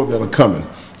 6 more that are coming.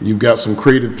 You've got some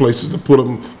creative places to put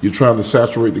them. You're trying to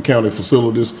saturate the county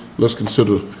facilities. Let's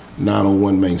consider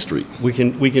 901 Main Street. We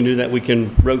can do that. We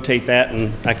can rotate that,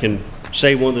 and I can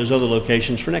save one of those other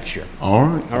locations for next year. All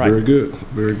right. Very good.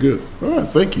 Very good. All right.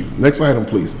 Thank you. Next item,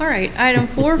 please. All right. Item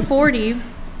 440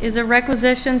 is a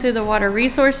requisition through the Water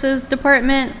Resources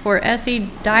Department for SE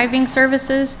diving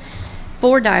services,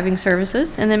 in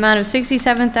the amount of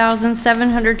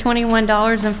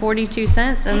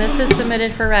 $67,721.42, and this is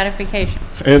submitted for ratification.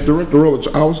 And Director Rutledge,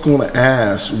 I was going to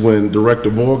ask when Director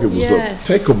Morgan was up,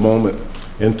 take a moment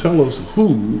and tell us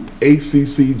who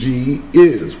ACCG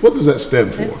is. What does that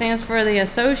stand for? It stands for the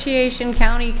Association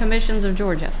County Commissions of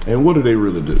Georgia. And what do they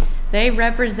really do? They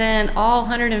represent all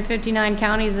 159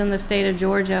 counties in the state of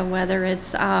Georgia, whether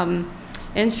it's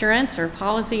insurance or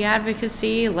policy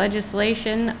advocacy,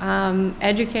 legislation,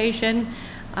 education.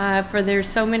 There's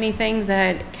so many things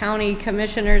that county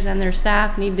commissioners and their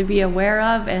staff need to be aware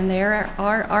of, and they are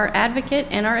our advocate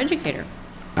and our educator.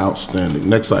 Outstanding.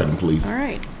 Next item, please. All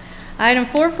right. Item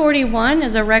 441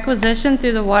 is a requisition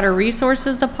through the Water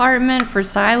Resources Department for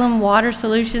Salem Water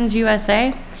Solutions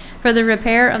USA for the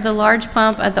repair of the large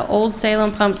pump at the Old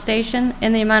Salem Pump Station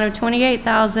in the amount of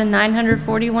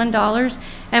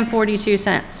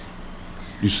 $28,941.42.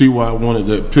 You see why I wanted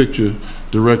that picture,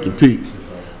 Director Pete?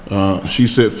 She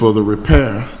said for the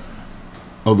repair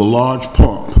of the large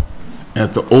pump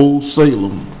at the Old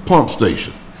Salem Pump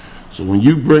Station. So when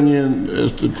you bring in,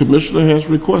 as the Commissioner has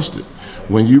requested,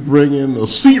 when you bring in a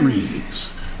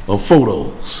series of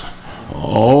photos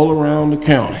all around the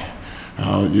county,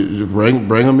 you bring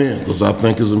them in, because I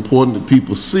think it's important that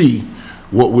people see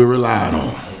what we're relying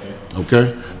on.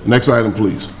 Okay? Next item,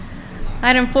 please.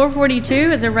 Item 442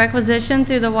 is a requisition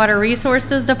through the Water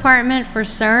Resources Department for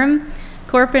CERM,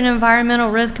 Corporate Environmental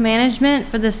Risk Management,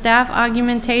 for the staff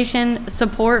augmentation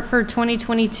support for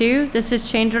 2022. This is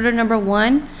change order number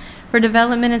 1 for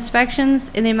development inspections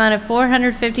in the amount of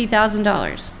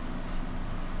 $450,000.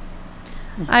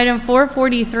 Item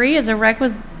 443 is a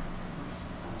requisition.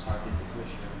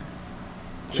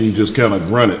 She just kind of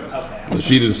grunted.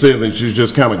 She didn't say anything. She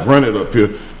just kind of grunted up here.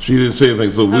 She didn't say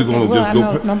anything. So we're going to just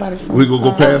go. We're going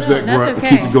to go past that grunt and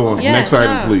keep it going. Next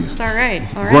item, please. It's all right.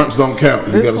 All right. Grunts don't count.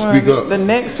 You got to speak up. The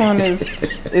next one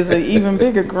is an even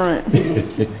bigger grunt.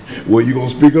 Well, you going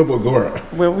to speak up or grunt?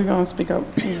 Well, we're going to speak up.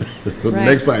 Right.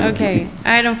 Next item. Okay. Please.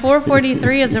 Item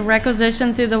 443 is a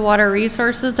requisition through the Water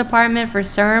Resources Department for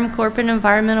CERM, Corporate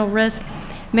Environmental Risk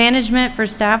Management, for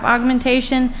staff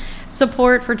augmentation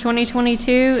support for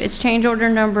 2022. It's change order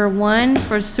number 1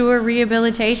 for sewer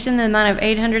rehabilitation in the amount of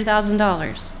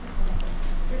 $800,000.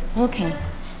 Okay.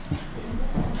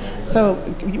 So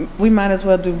we might as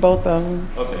well do both of them.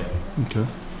 Okay. Okay.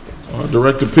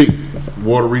 Director Pete,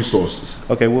 Water Resources.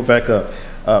 Okay, we'll back up.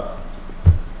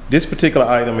 This particular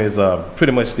item is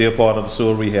pretty much still part of the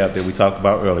sewer rehab that we talked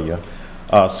about earlier.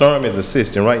 CERM is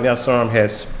assisting. Right now, CERM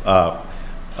has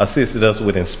assisted us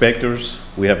with inspectors.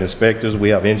 We have inspectors, we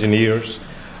have engineers.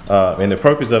 And the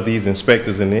purpose of these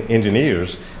inspectors and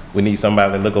engineers, we need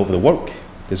somebody to look over the work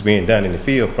that's being done in the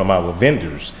field from our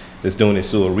vendors that's doing this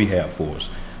sewer rehab for us.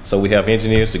 So we have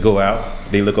engineers to go out,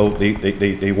 they look over,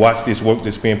 they watch this work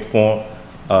that's being performed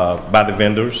by the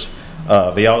vendors.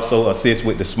 They also assist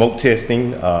with the smoke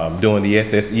testing, doing the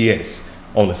SSES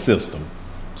on the system.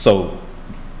 So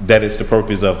that is the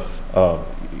purpose of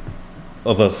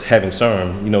us having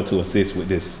CERM, to assist with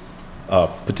this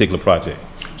particular project.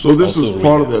 So this is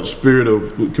part of that spirit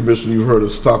of, Commissioner, you heard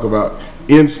us talk about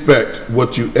inspect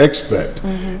what you expect,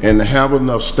 and to have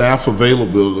enough staff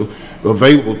available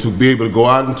to be able to go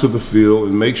out into the field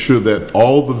and make sure that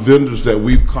all the vendors that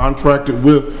we've contracted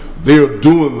with, they're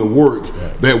doing the work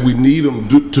that we need them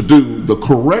to do the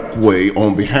correct way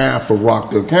on behalf of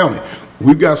Rockdale County.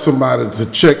 we've got somebody to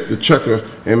check the checker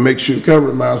and make sure. It kind of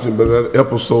reminds me of that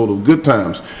episode of Good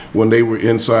Times when they were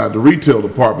inside the retail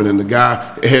department and the guy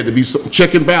had to be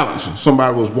checking balance.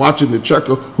 Somebody was watching the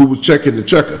checker who was checking the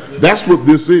checker. That's what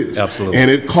this is. Absolutely.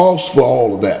 And it calls for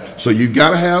all of that. So you've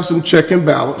got to have some check and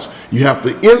balance. You have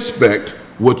to inspect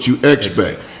what you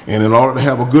expect. And in order to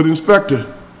have a good inspector,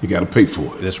 you got to pay for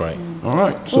it. That's right. All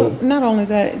right. So Well, not only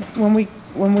that, when we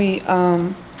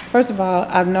first of all,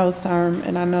 I know CERM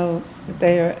and I know that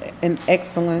they are an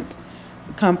excellent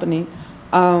company.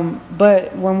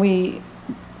 But when we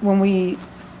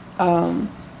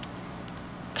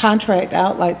contract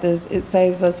out like this, it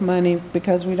saves us money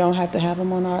because we don't have to have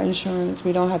them on our insurance.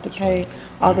 We don't have to pay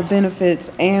all the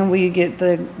benefits, and we get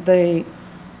the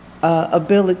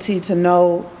ability to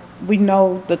know. We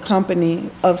know the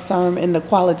company of CERM and the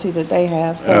quality that they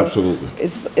have. So absolutely.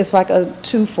 It's like a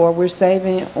 2-for. We're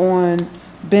saving on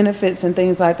benefits and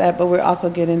things like that, but we're also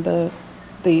getting the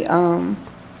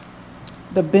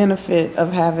benefit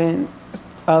of having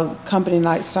a company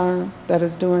like CERM that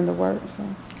is doing the work. So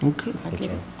Okay. I get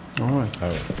it. All right.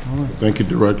 Thank you,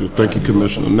 Director. Thank you,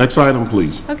 Commissioner. Next item,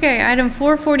 please. Okay, item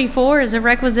 444 is a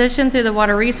requisition through the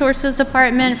Water Resources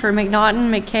Department for McNaughton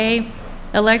McKay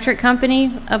Electric Company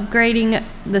upgrading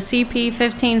the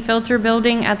CP15 filter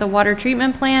building at the water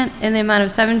treatment plant in the amount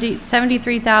of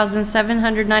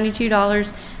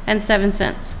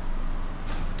 $73,792.07.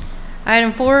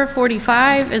 Item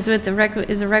 445 is with a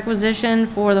requisition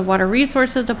for the Water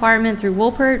Resources Department through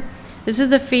Wolpert. This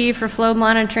is a fee for flow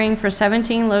monitoring for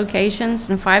 17 locations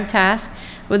and 5 tasks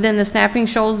within the Snapping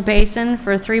Shoals Basin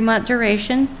for a 3-month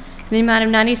duration in the amount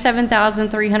of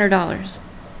 $97,300.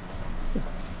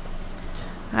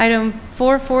 Item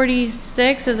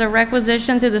 446 is a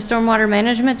requisition through the Stormwater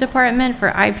Management Department for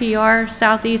IPR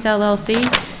Southeast LLC.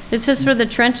 This is for the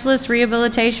trenchless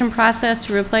rehabilitation process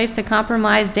to replace the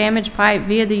compromised damaged pipe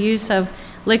via the use of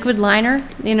liquid liner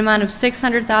in an amount of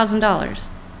 $600,000.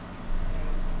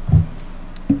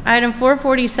 Item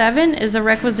 447 is a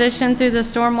requisition through the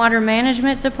Stormwater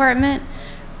Management Department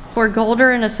for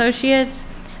Golder and Associates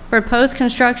for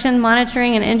post-construction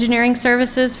monitoring and engineering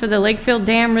services for the Lakefield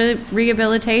Dam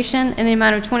rehabilitation in the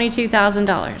amount of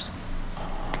 $22,000.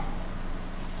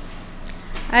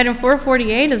 Item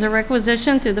 448 is a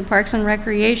requisition through the Parks and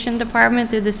Recreation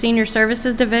Department through the Senior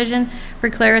Services Division for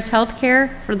Claris Healthcare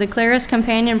for the Claris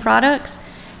Companion Products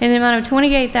in the amount of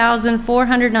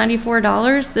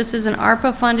 $28,494. This is an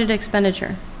ARPA-funded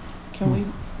expenditure. Can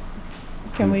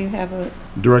we have a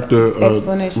Director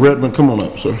explanation? Redmond, come on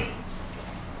up, sir.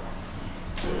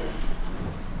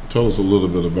 Tell us a little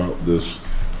bit about this,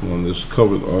 when this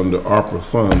covered under ARPA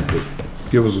fund, but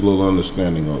give us a little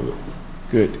understanding of it.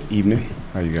 Good evening.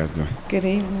 How you guys doing? Good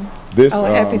evening. This,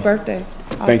 happy birthday.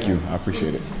 Thank you. I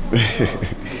appreciate it.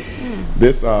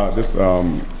 This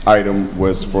item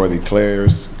was for the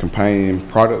Claris Companion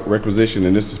Product Requisition,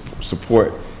 and this is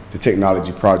support the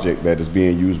technology project that is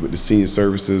being used with the senior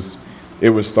services. It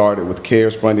was started with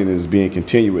CARES funding and is being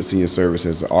continued with senior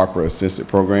services, an ARPA assisted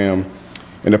program.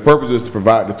 And the purpose is to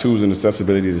provide the tools and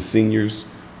accessibility to seniors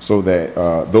so that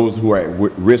those who are at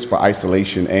risk for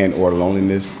isolation and or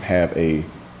loneliness have an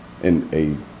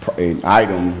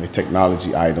item, a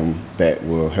technology item that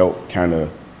will help kind of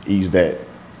ease that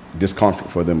discomfort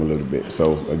for them a little bit.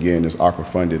 So again, it's ARPA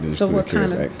funded. And So what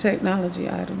kind of technology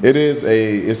item? It is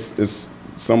it's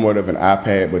somewhat of an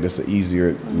iPad, but it's an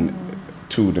easier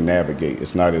tool to navigate.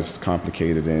 It's not as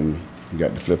complicated, and you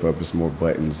got to flip up. It's more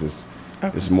buttons. It's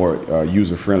more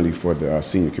user friendly for the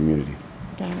senior community.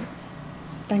 Got it.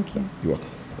 Thank you. You're welcome.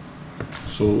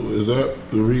 So is that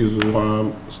the reason why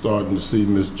I'm starting to see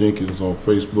Ms. Jenkins on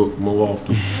Facebook more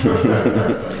often?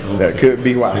 That could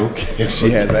be why. Okay.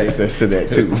 She has access to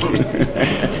that too.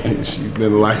 She's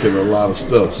been liking a lot of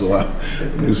stuff, so I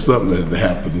knew something had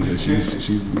happened.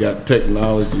 She's got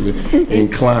technology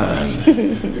inclined.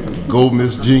 Go,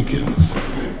 Ms. Jenkins.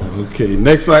 Okay,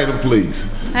 next item, please.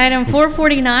 Item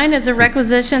 449 is a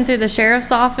requisition through the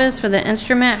Sheriff's Office for the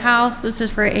Instrument House. This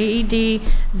is for AED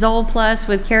Zoll Plus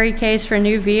with carry case for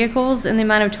new vehicles in the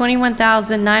amount of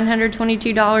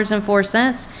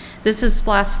 $21,922.04. This is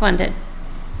SPLOST funded.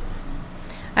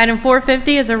 Item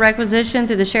 450 is a requisition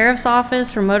through the Sheriff's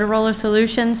Office for Motorola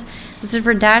Solutions. This is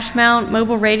for dash mount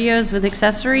mobile radios with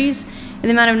accessories in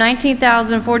the amount of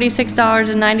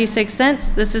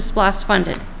 $19,046.96. This is SPLOST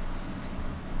funded.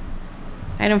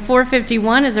 Item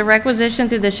 451 is a requisition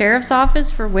through the Sheriff's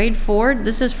Office for Wade Ford.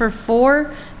 This is for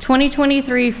 4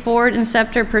 2023 Ford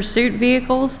Interceptor Pursuit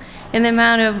vehicles in the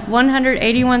amount of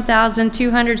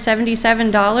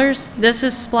 $181,277. This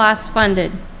is SPLOST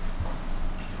funded.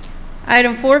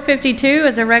 Item 452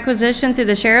 is a requisition through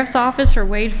the Sheriff's Office for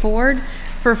Wade Ford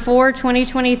for 4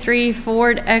 2023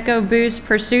 Ford EcoBoost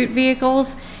Pursuit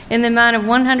vehicles in the amount of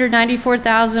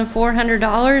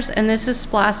 $194,400, and this is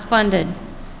SPLOST funded.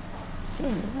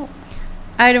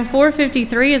 Item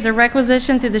 453 is a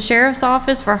requisition through the Sheriff's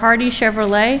Office for Hardy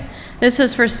Chevrolet. This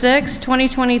is for 6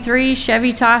 2023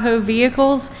 Chevy Tahoe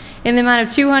vehicles in the amount of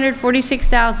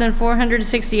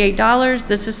 $246,468.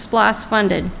 This is SPLOST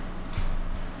funded.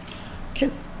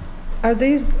 Are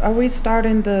we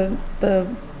starting the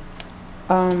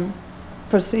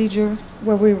procedure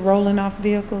where we're rolling off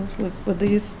vehicles? Would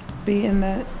these be in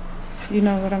that? You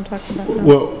know what I'm talking about? No?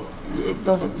 Well,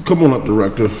 come on up,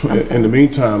 Director. In the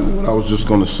meantime, what I was just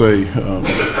going to say,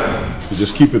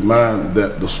 just keep in mind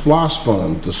that the SPLOST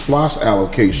fund, the SPLOST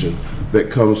allocation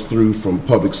that comes through from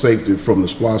public safety, from the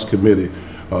SPLOST committee,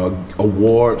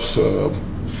 awards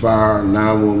fire,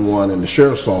 911, and the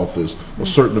Sheriff's Office a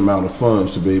certain amount of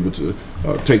funds to be able to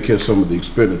take care of some of the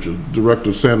expenditures.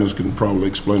 Director Sanders can probably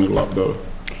explain it a lot better.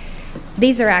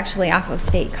 These are actually off of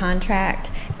state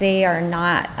contract. They are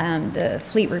not, the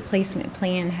fleet replacement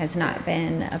plan has not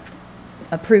been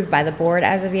approved by the board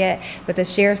as of yet, but the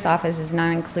Sheriff's Office is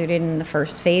not included in the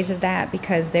first phase of that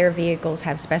because their vehicles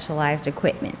have specialized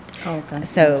equipment. Oh, okay.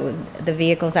 So the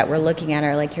vehicles that we're looking at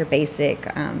are like your basic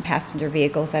passenger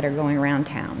vehicles that are going around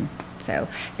town. So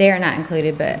they are not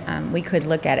included, but we could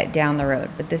look at it down the road.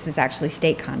 But this is actually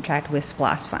state contract with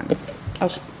SPLOST funds.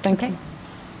 Okay, thank you.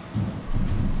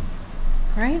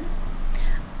 All right.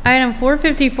 Item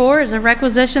 454 is a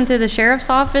requisition through the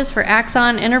Sheriff's Office for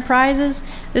Axon Enterprises.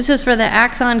 This is for the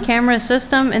Axon camera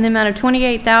system in the amount of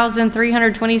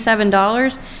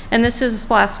 $28,327, and this is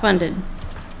SPLOST funded.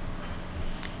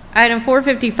 Item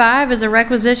 455 is a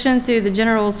requisition through the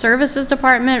General Services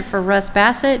Department for Russ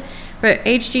Bassett for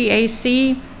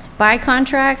HGAC by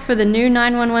contract for the new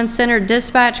 911 Center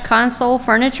dispatch console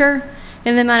furniture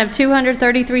in the amount of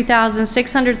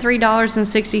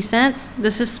 $233,603.60.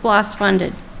 This is SPLOST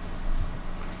funded.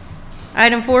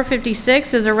 Item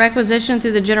 456 is a requisition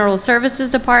through the General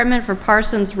Services Department for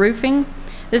Parsons Roofing.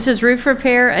 This is roof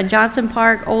repair at Johnson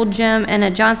Park Old Gym and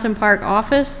at Johnson Park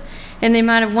Office in the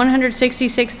amount of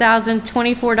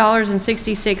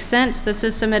 $166,024.66. This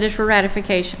is submitted for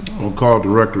ratification. I'll call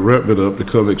Director Redmond up to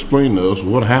come explain to us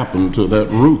what happened to that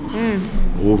roof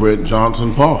over at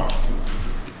Johnson Park.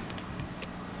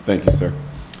 Thank you, sir.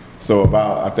 So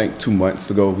about, I think 2 months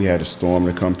ago, we had a storm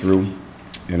to come through.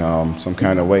 And some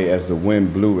kind of way, as the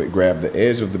wind blew, it grabbed the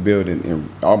edge of the building and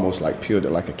almost like peeled it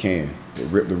like a can. It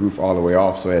ripped the roof all the way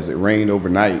off. So as it rained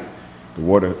overnight, the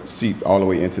water seeped all the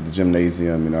way into the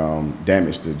gymnasium and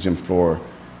damaged the gym floor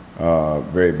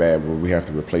very bad, where we have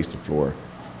to replace the floor.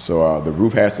 So the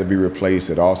roof has to be replaced.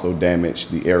 It also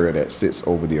damaged the area that sits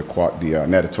over the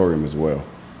natatorium as well.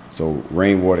 So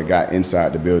rainwater got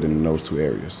inside the building in those two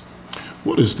areas.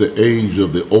 What is the age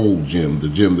of the old gym, the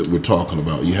gym that we're talking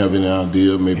about? You have any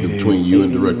idea, maybe between you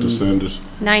and Director Sanders?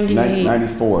 98.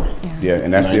 94. Yeah,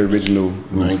 and that's the original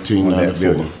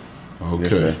 1994. Okay.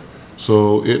 Yes, sir.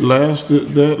 So it lasted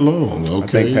that long. Okay. I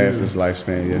think past its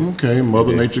lifespan, yes. Okay,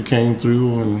 Mother Nature came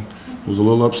through and was a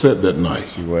little upset that night.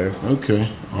 She was. Okay,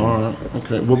 all right,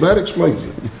 okay. Well, that explains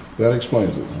it. That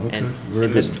explains it. Okay, And very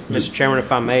good. Mr. Chairman,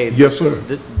 if I may. Yes, sir.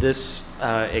 This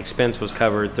expense was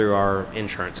covered through our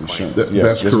insurance claim. Yes,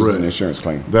 That's this was correct. an insurance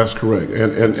claim. That's correct.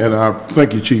 And I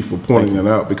thank you, Chief, for pointing that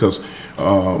out, because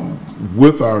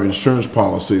with our insurance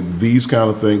policy, these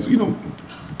kind of things, you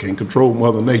can't control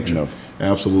Mother Nature. No.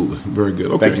 Absolutely. Very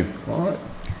good. Okay. Thank you. All right.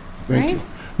 Thank Right. you.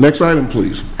 Next item,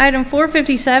 please. Item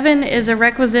 457 is a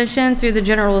requisition through the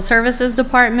General Services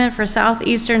Department for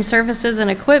Southeastern Services and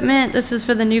Equipment. This is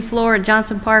for the new floor at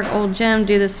Johnson Park Old Gym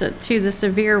due to the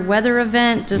severe weather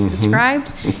event just described,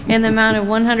 in the amount of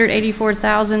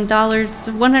 $184,000,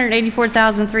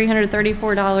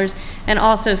 $184,334, and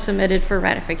also submitted for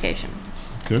ratification.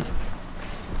 Okay.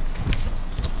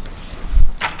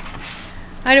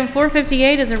 Item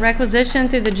 458 is a requisition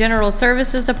through the General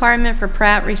Services Department for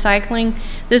Pratt Recycling.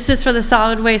 This is for the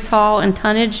solid waste haul and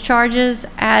tonnage charges,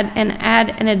 add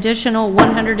an additional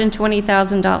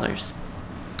 $120,000.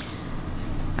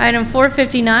 Item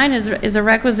 459 is a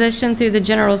requisition through the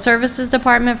General Services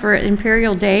Department for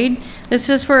Imperial Dade. This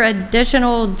is for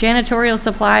additional janitorial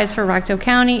supplies for Rockdale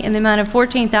County in the amount of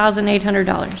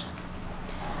 $14,800.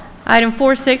 Item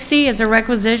 460 is a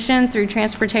requisition through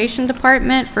Transportation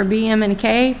Department for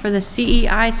BM&K for the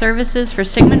CEI services for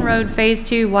Sigmund Road Phase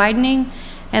 2 widening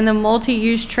and the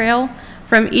multi-use trail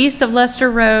from east of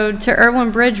Lester Road to Irwin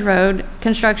Bridge Road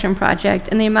construction project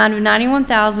in the amount of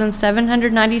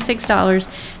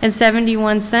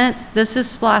 $91,796.71. This is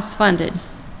SPLOST funded.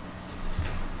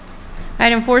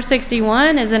 Item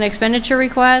 461 is an expenditure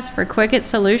request for Quicket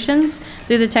Solutions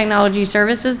through the Technology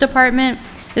Services Department.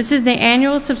 This is the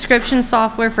annual subscription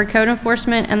software for code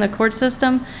enforcement and the court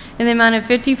system in the amount of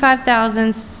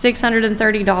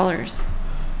 $55,630.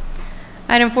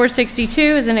 Item 462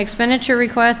 is an expenditure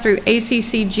request through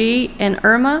ACCG and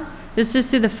IRMA. This is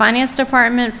through the Finance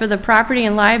Department for the Property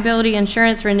and Liability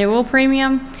Insurance Renewal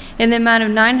Premium in the amount of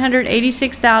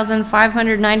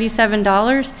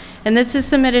 $986,597, and this is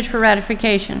submitted for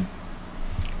ratification.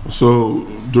 So,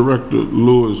 Director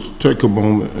Lewis, take a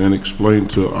moment and explain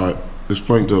to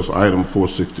us item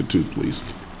 462, please.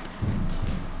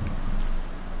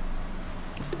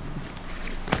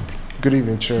 Good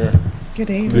evening, Chair. Good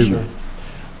evening. Good evening.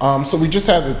 So we just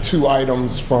had the two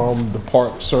items from the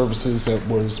Park Services that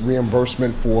was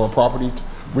reimbursement for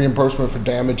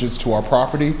damages to our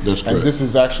property. That's correct. And this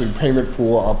is actually payment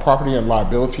for our property and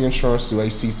liability insurance through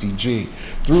ACCG.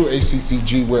 Through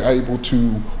ACCG, we're able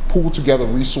to pool together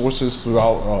resources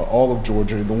throughout all of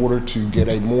Georgia in order to get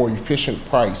a more efficient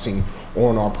pricing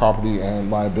on our property and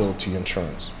liability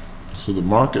insurance. So the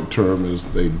market term is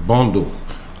they bundle.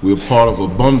 We're part of a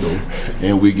bundle,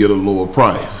 and we get a lower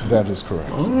price. That is correct.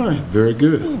 All right, very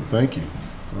good. Thank you.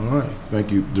 All right,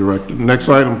 thank you, Director. Next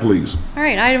item, please. All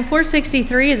right, item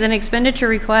 463 is an expenditure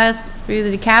request through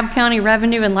the DeKalb County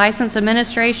Revenue and License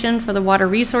Administration for the Water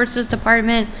Resources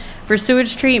Department for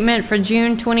sewage treatment for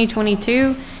June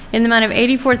 2022 in the amount of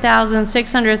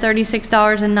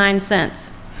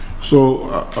 $84,636.09.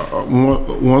 So,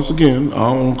 once again,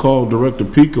 I want to call Director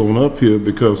Peak on up here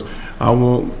because I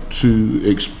want you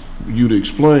to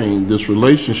explain this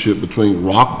relationship between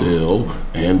Rockdale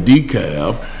and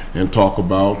DeKalb and talk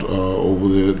about over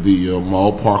there the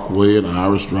Mall Parkway and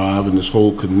Iris Drive and this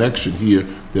whole connection here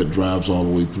that drives all the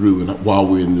way through, and while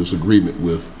we're in this agreement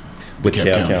with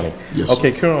DeKalb County. Yes.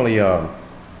 Okay, currently,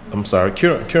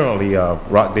 currently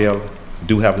Rockdale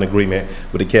do have an agreement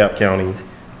with DeKalb County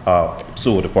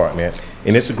Sewer Department,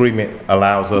 and this agreement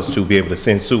allows us to be able to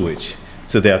send sewage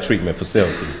to their treatment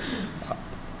facility.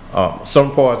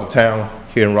 Some parts of town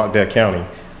here in Rockdale County,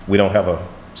 we don't have a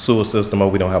sewer system or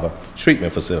we don't have a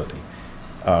treatment facility.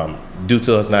 Due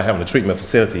to us not having a treatment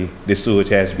facility, this sewage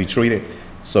has to be treated,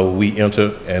 so we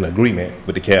enter an agreement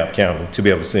with DeKalb County to be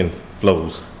able to send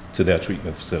flows to their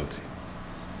treatment facility.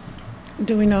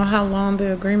 Do we know how long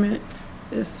the agreement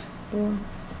is for?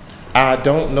 I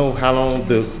don't know how long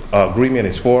the agreement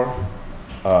is for.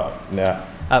 Now,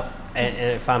 and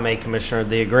if I may, Commissioner,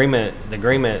 the agreement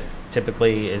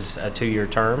typically is a 2-year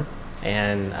term,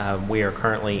 and we are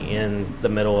currently in the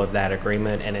middle of that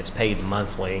agreement, and it's paid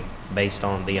monthly based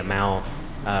on the amount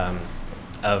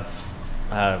of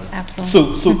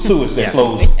sewage that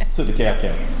flows to DeKalb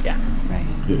County. Yeah. Right.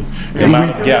 The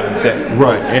amount of gallons that.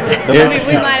 Right. I mean,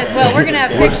 we might as well. We're going to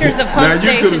have pictures of pump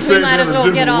stations. We might as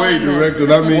well get all in this.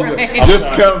 I mean, just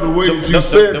kind of the way that you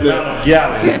said the amount of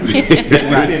gallons that we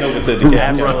send over to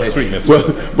DeKalb County treatment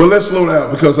facility. But let's slow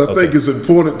down because I think it's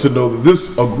important to know that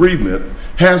this agreement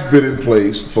has been in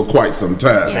place for quite some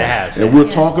time. It has. And we're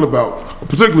talking about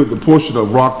particularly the portion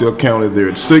of Rockdale County there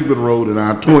at Sigmund Road and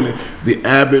I-20, the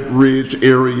Abbott Ridge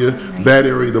area, that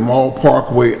area, the Mall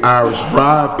Parkway, Iris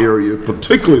Drive area,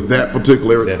 particularly that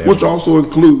particular area, which also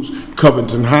includes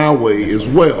Covington Highway as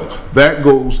well. That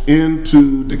goes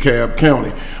into DeKalb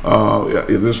County.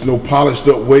 There's no polished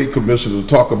up way, Commissioner, to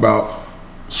talk about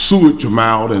sewage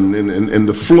amount and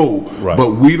the flow, right.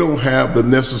 But we don't have the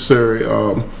necessary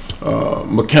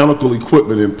mechanical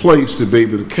equipment in place to be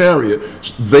able to carry it.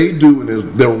 They do,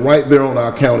 and they're right there on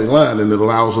our county line, and it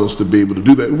allows us to be able to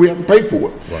do that. We have to pay for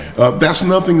it. Right. That's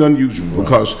nothing unusual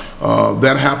because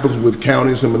that happens with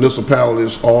counties and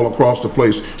municipalities all across the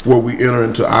place where we enter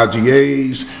into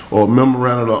IGAs or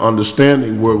memorandum of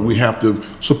understanding where we have to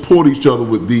support each other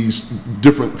with these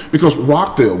different, because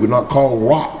Rockdale, we're not called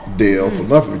Rockdale for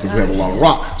nothing because we have a lot of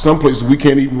rock. Some places we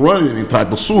can't even run any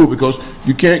type of sewer because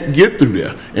you can't get through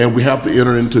there, and we have to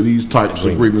enter into these types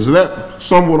of agreements. Is that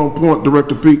somewhat on point,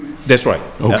 Director Peak? That's right.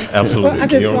 Okay. Absolutely. Well, I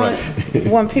just You're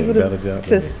want people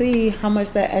to see how much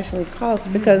that actually costs,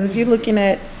 because if you're looking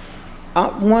at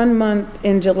 1 month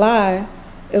in July,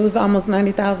 it was almost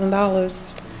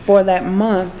 $90,000 for that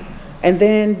month, and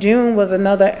then June was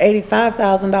another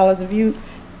 $85,000. If you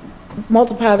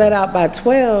multiply that out by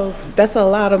 12, that's a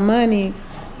lot of money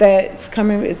that's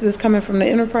coming. Is this coming from the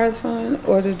enterprise fund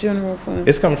or the general fund?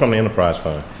 It's coming from the enterprise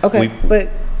fund. Okay, but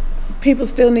people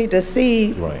still need to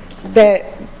see Right. that,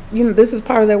 you know, this is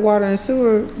part of their water and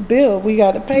sewer bill. We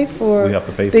got to pay for We have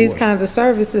to pay for these it. kinds of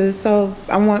services. So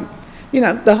I want, you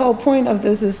know, the whole point of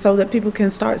this is so that people can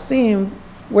start seeing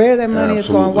where their money is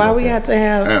going, why we have to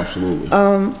have Absolutely.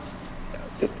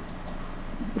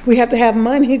 we have to have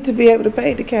money to be able to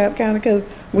pay DeKalb County, because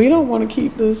we don't want to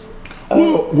keep this.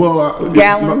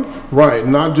 Gallons. Right,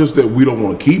 not just that we don't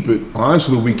want to keep it,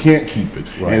 honestly, we can't keep it.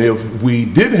 Right. And if we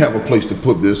did have a place to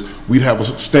put this, we'd have a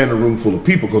standing room full of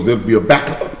people, because there'd be a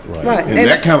backup. Right. And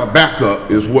that kind of backup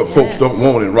is what folks don't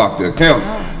want in Rockdale County.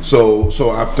 So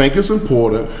I think it's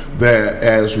important that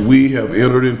as we have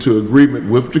entered into agreement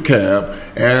with DeKalb,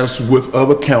 as with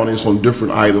other counties on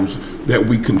different items, that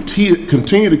we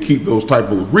continue to keep those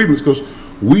type of agreements, because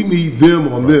we need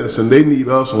them on this and they need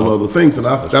us on other things, and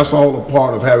that's all a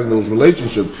part of having those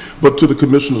relationships. But to the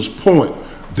commissioner's point,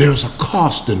 there's a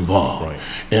cost involved,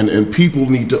 and people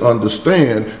need to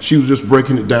understand. She was just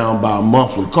breaking it down by a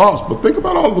monthly cost, but think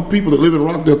about all of the people that live in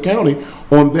Rockdale County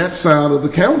on that side of the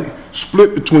county,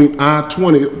 split between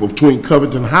I-20, between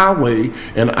Covington Highway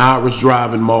and Iris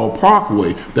Drive and Mall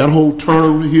Parkway. That whole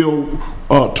Turner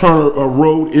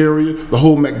Road area, the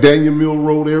whole McDaniel Mill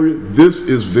Road area. This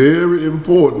is very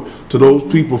important to those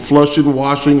people flushing,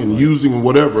 washing, and using and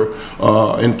whatever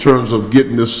in terms of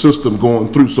getting this system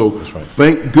going through. So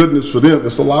thank goodness for them.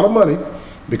 It's a lot of money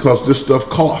because this stuff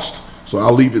costs. So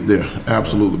I'll leave it there,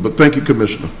 absolutely. But thank you,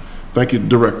 Commissioner. Thank you,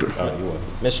 Director.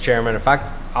 Mr. Chairman, if I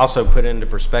also put into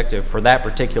perspective, for that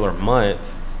particular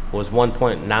month was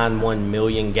 1.91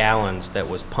 million gallons that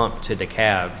was pumped to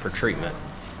DeKalb for treatment.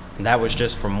 And that was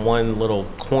just from one little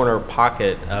corner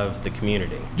pocket of the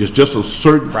community. Just a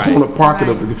certain corner pocket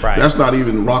of the, that's not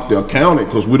even Rockdale County,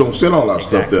 because we don't send all that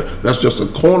stuff there. That's just a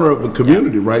corner of the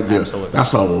community right there. Absolutely.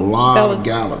 That's a lot of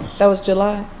gallons. That was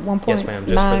July, 1.9. Yes, ma'am,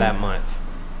 just for that month.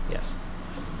 Yes.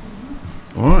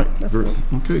 All right.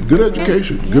 Okay, good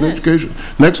education, good education.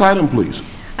 Next item, please.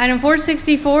 Item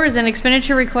 464 is an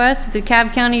expenditure request to the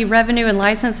DeKalb County Revenue and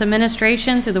License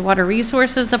Administration through the Water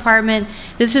Resources Department.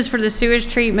 This is for the sewage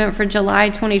treatment for July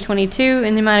 2022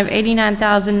 in the amount of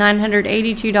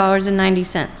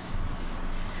 $89,982.90.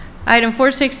 Item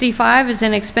 465 is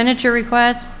an expenditure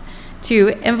request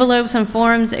to Envelopes and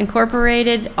Forms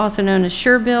Incorporated, also known as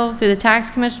SureBill, through the Tax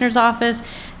Commissioner's Office.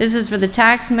 This is for the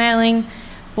tax mailing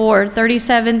for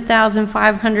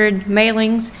 37,500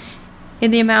 mailings in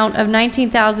the amount of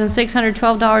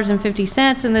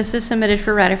 $19,612.50, and this is submitted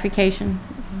for ratification.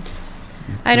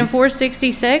 Item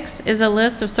 466 is a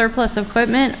list of surplus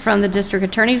equipment from the District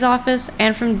Attorney's Office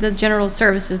and from the General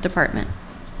Services Department.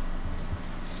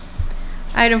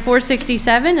 Item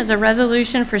 467 is a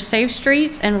resolution for Safe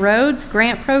Streets and Roads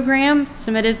Grant Program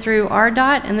submitted through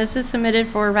RDOT, and this is submitted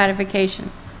for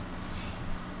ratification.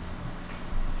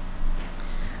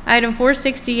 Item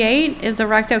 468 is the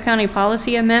Rockdale County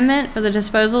Policy Amendment for the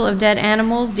disposal of dead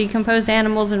animals, decomposed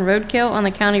animals, and roadkill on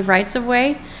the county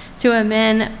rights-of-way to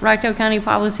amend Rockdale County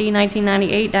Policy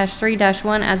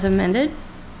 1998-3-1 as amended.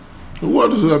 What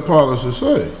does that policy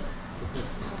say?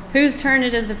 Whose turn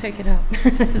it is to pick it up?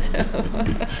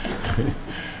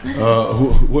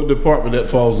 What department that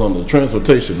falls under?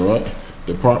 Transportation, right?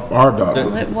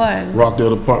 RDOT. It was.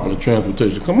 Rockdale Department of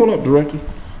Transportation. Come on up, Director.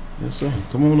 Yes, sir.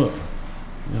 Come on up.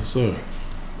 Yes, sir.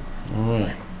 All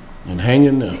right. And hang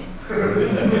in there.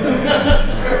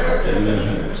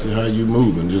 See how you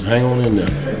moving. Just hang on in there.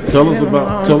 Tell us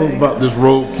about this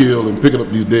roadkill and picking up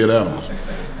these dead animals.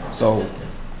 So,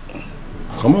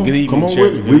 come on. Good evening, come on Chair.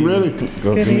 with it. We ready.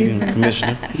 Good evening,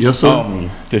 Commissioner. Yes, sir.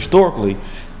 Historically,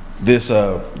 this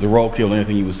the roadkill and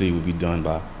anything you would see would be done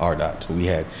by RDOT. So we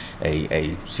had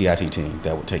a CIT team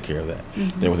that would take care of that.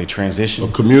 There was a transition. A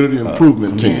community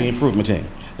improvement team. Community improvement team.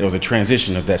 There was a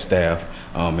transition of that staff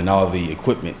and all the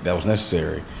equipment that was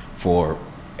necessary for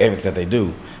everything that they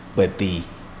do. But the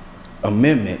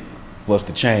amendment was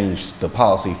to change the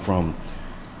policy from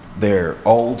their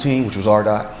old team, which was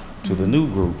RDOT, to the new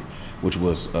group, which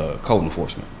was code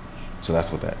enforcement. So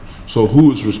that's what that. So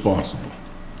who is responsible?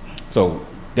 So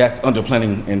that's under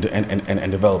planning and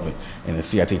development, and the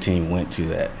CIT team went to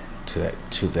that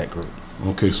group.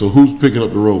 Okay, so who's picking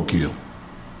up the roadkill?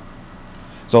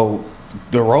 So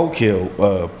the roadkill,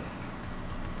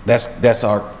 that's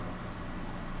our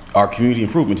community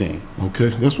improvement team.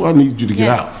 Okay, that's why I need you to get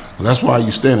out. That's why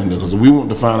you're standing there, because we want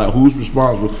to find out who's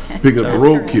responsible for picking up the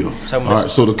roadkill. All right,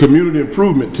 so the community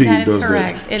improvement team does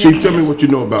that. Chief, tell me what you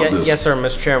know about this. Yes, sir,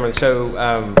 Mr. Chairman.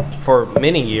 So for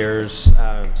many years,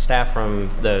 staff from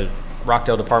the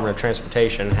Rockdale Department of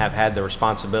Transportation have had the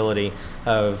responsibility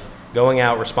of going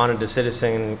out, responding to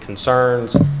citizen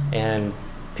concerns, and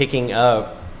picking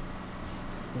up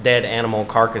dead animal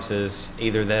carcasses,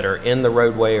 either that are in the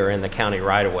roadway or in the county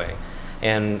right-of-way.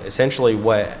 And essentially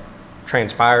what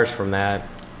transpires from that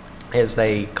is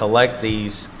they collect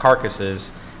these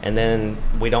carcasses, and then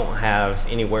we don't have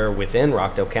anywhere within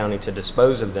Rockdale County to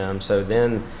dispose of them. So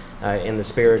then in the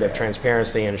spirit of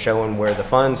transparency and showing where the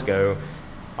funds go,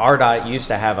 RDOT used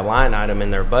to have a line item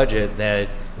in their budget that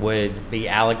would be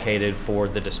allocated for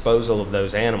the disposal of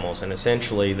those animals, and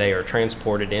essentially they are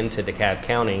transported into DeKalb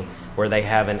County where they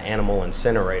have an animal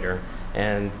incinerator,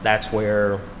 and that's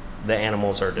where the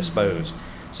animals are disposed.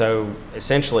 So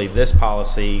essentially this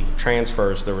policy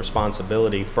transfers the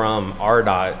responsibility from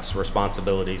RDOT's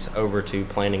responsibilities over to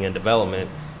planning and development,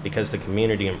 because the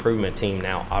community improvement team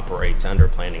now operates under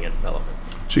planning and development.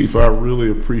 Chief, I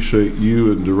really appreciate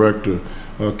you and Director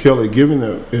Kelly giving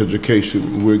that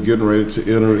education. We're getting ready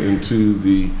to enter into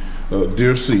the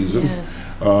deer season, yes.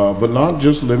 But not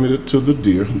just limited to the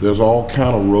deer. There's all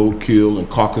kind of roadkill and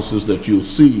carcasses that you'll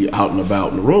see out and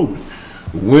about in the road.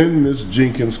 When Ms.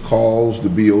 Jenkins calls the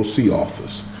BOC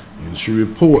office and she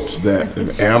reports that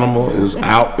an animal is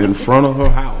out in front of her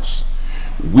house,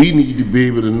 we need to be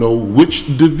able to know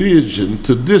which division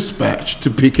to dispatch to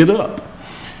pick it up.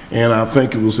 And I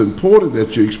think it was important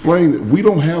that you explained that we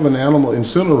don't have an animal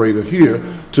incinerator here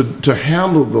to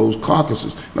handle those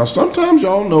carcasses. Now, sometimes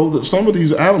y'all know that some of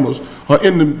these animals are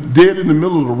dead in the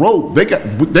middle of the road. They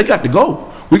got to go.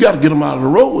 We got to get them out of the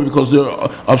roadway because they're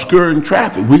obscuring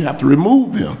traffic. We have to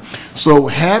remove them. So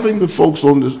having the folks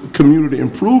on the community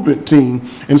improvement team,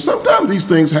 and sometimes these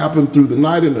things happen through the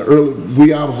night in the early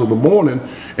wee hours of the morning,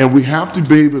 and we have to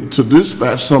be able to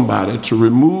dispatch somebody to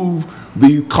remove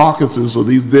these carcasses or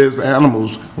these dead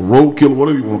animals, roadkill,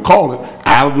 whatever you want to call it,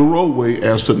 out of the roadway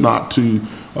as to not to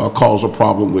cause a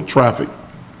problem with traffic.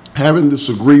 Having this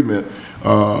agreement,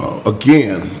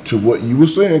 again, to what you were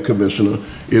saying, Commissioner,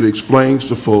 it explains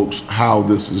to folks how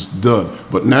this is done.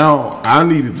 But now I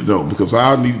needed to know, because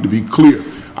I needed to be clear.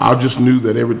 I just knew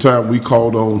that every time we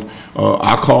called on,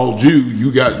 I called you,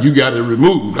 you got it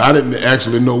removed. I didn't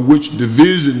actually know which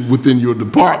division within your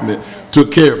department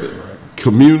took care of it.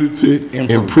 Community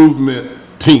Improvement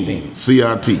Team,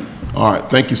 CIT. All right,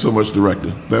 thank you so much,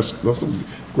 Director. That's a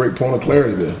great point of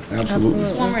clarity there. Absolutely.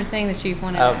 Just one more thing the Chief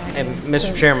wanted to add. And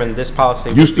Mr. Chairman, this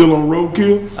policy... You still on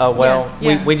roadkill? Well,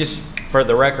 yeah. We just, for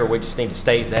the record, we just need to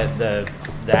state that the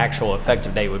actual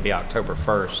effective date would be October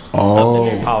 1st of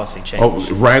the new policy change. Oh,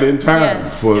 right in time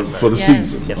Yes. for the Yes.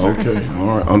 season. Yes, sir. Okay,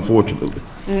 all right, unfortunately.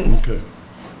 Okay.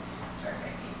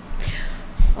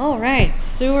 All right,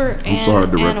 sewer and I'm sorry,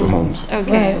 Director animals. Holmes.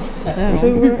 Okay. Right.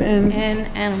 Sewer and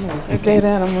animals. Okay. dead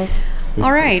animals.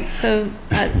 All right, so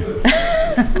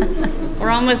we're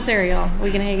almost there, y'all.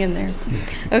 We can hang in there.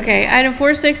 Okay, item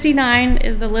 469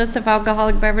 is the list of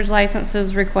alcoholic beverage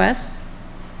licenses requests.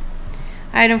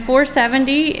 Item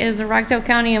 470 is the Rockdale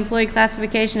County Employee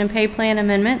Classification and Pay Plan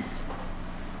amendments.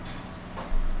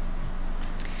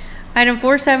 Item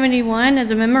 471 is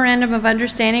a memorandum of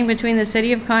understanding between the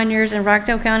City of Conyers and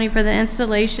Rockdale County for the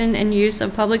installation and use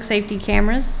of public safety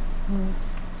cameras.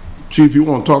 Chief, you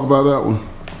want to talk about that one?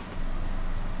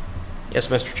 Yes,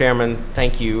 Mr. Chairman,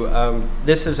 thank you.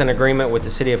 This is an agreement with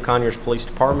the City of Conyers Police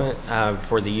Department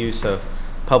for the use of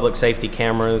public safety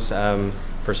cameras.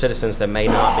 For citizens that may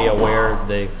not be aware,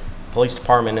 the police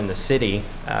department in the city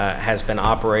has been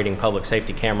operating public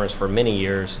safety cameras for many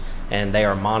years, and they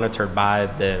are monitored by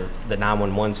the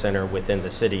 911 center within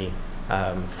the city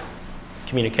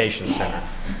communications center.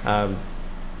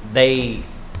 They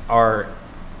are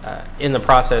in the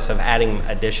process of adding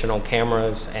additional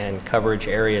cameras and coverage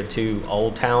area to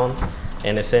Old Town,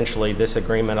 and essentially this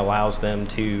agreement allows them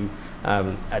to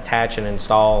attach and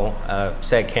install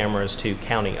said cameras to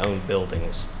county-owned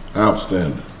buildings.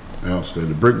 Outstanding,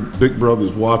 outstanding. Big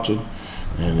Brother's watching,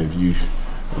 and if you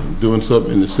doing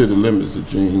something in the city limits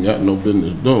that you ain't got no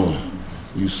business doing,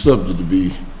 you subject to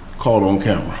be caught on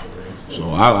camera.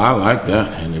 So I like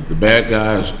that, and if the bad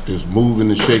guy is moving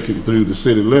and shaking through the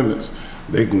city limits,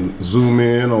 they can zoom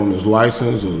in on his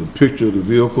license or the picture of the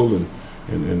vehicle, and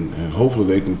hopefully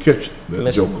they can catch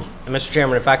that joker. Mr.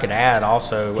 Chairman, if I could add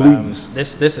also,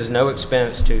 this is no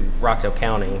expense to Rockdale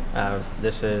County.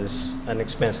 This is an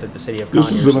expense that the City of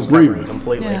Conyers is an agreement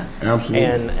completely. Yeah. Absolutely.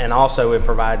 And also it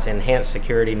provides enhanced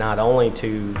security not only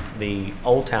to the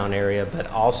Old Town area, but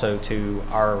also to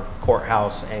our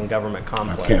courthouse and government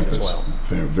complex as well.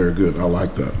 Very, very good. I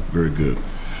like that. Very good.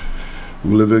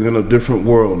 We're living in a different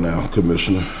world now,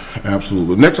 Commissioner.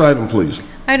 Absolutely. Next item, please.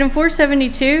 Item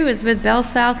 472 is with Bell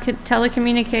South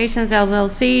Telecommunications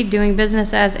LLC, doing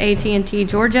business as AT&T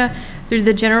Georgia through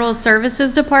the General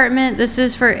Services Department. This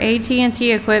is for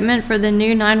AT&T equipment for the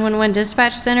new 911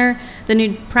 dispatch center, the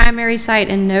new primary site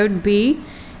in Node B,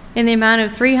 in the amount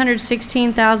of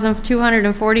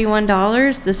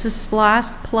 $316,241. This is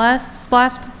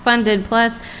SPLOST funded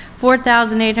plus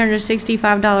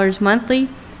 $4,865 monthly.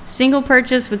 Single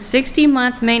purchase with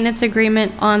 60-month maintenance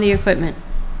agreement on the equipment.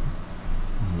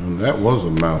 And That was a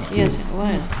mouthful. Yes, it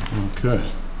was. Okay.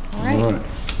 All right. All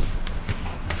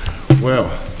right.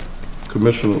 Well,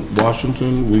 Commissioner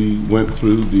Washington, we went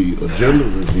through the agenda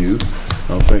review.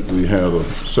 I think we had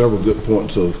several good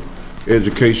points of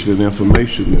education and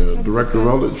information there. Director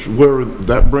Rutledge, where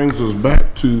that brings us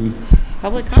back to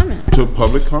Public comment.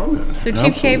 public comment. So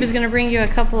Chief Cabe is going to bring you a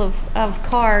couple of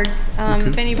cards.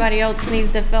 If anybody else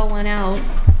needs to fill one out,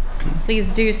 please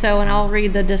do so, and I'll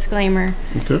read the disclaimer.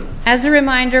 Okay. As a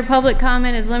reminder, public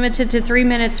comment is limited to 3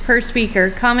 minutes per speaker.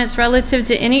 Comments relative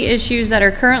to any issues that are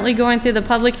currently going through the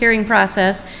public hearing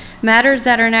process, matters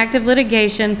that are in active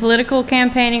litigation, political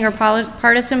campaigning, or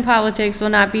partisan politics will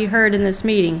not be heard in this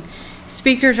meeting.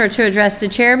 Speakers are to address the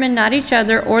chairman, not each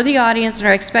other, or the audience, and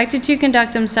are expected to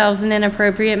conduct themselves in an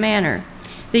appropriate manner.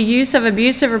 The use of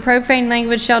abusive or profane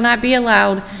language shall not be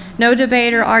allowed. No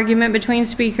debate or argument between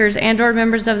speakers and/or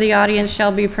members of the audience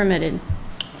shall be permitted.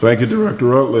 Thank you, Director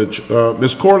Rutledge.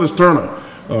 Ms. Corliss Turner,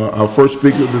 our first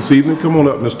speaker this evening. Come on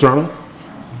up, Ms. Turner.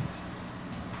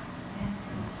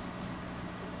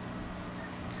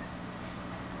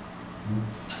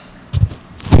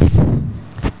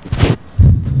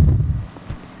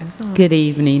 Good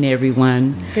evening,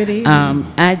 everyone. Good evening.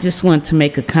 I just want to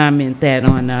make a comment that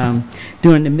on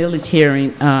during the millage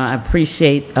hearing, I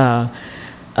appreciate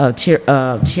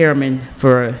Chairman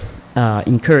for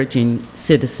encouraging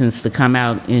citizens to come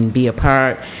out and be a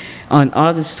part. On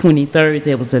August 23rd,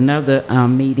 there was another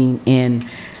meeting, and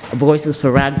Voices for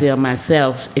Rockdale,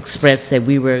 myself, expressed that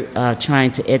we were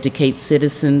trying to educate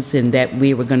citizens and that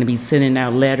we were going to be sending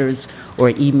out letters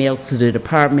or emails to the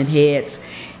department heads.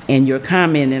 And your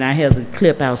comment, and I have the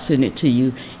clip, I'll send it to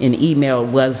you in email,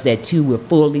 was that you would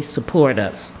fully support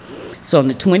us. So on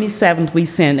the 27th, we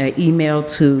sent an email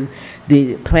to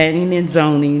the planning and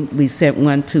zoning. We sent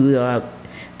one to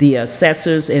the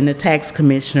assessors and the tax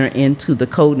commissioner and to the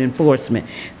code enforcement.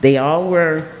 They all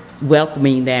were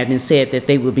welcoming that and said that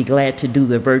they would be glad to do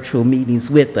the virtual meetings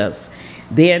with us.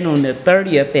 Then on the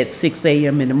 30th at 6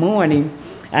 a.m. in the morning,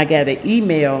 I got an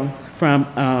email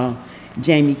from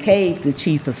Jamie Cave, the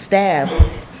chief of staff,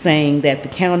 saying that the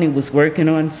county was working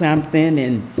on something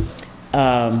and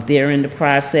they're in the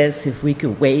process, if we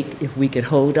could wait, if we could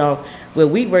hold off. Well,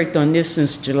 we worked on this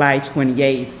since July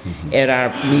 28th at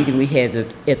our meeting we had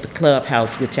at the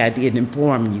clubhouse, which I did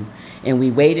inform you. And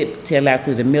we waited till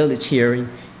after the millage hearing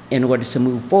in order to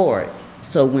move forward.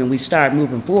 So when we started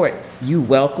moving forward, you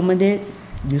welcomed it.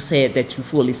 You said that you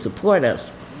fully support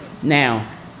us. Now,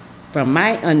 from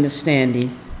my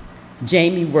understanding,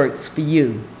 Jamie works for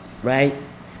you, right?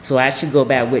 So I should go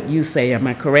by what you say, am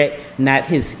I correct? Not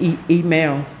his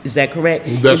email, is that correct?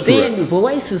 That's correct. Then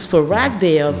Voices for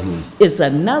Rockdale is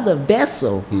another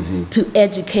vessel to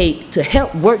educate, to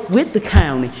help work with the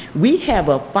county. We have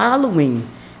a following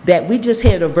that we just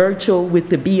had a virtual with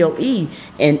the BOE,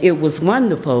 and it was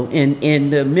wonderful,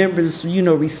 and the members, you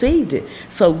know, received it.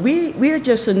 So we're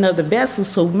just another vessel.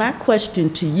 So my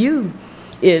question to you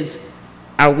is,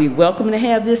 are we welcome to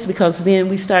have this? Because then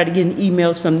we started getting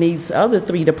emails from these other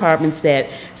 3 departments that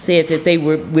said that they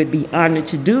would be honored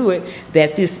to do it,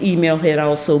 that this email had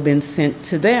also been sent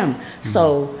to them.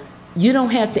 So you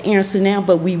don't have to answer now,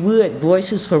 but we would,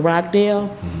 Voices for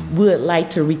Rockdale, would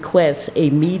like to request a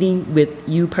meeting with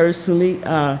you personally,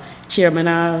 Chairman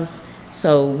Oz,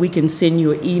 so we can send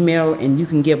you an email and you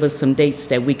can give us some dates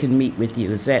that we can meet with you.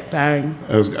 Is that fine?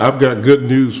 I've got good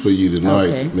news for you tonight,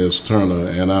 Okay. Ms. Turner,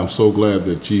 and I'm so glad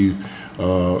that you,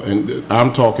 and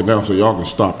I'm talking now so y'all can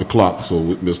stop the clock, so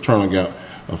Ms. Turner got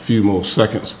a few more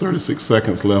seconds, 36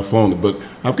 seconds left on it, but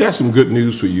I've got some good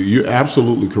news for you. You're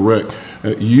absolutely correct.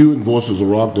 You and Voices of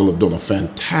Rockdale have done a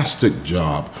fantastic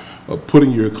job of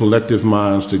putting your collective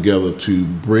minds together to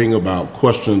bring about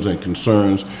questions and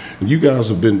concerns. And you guys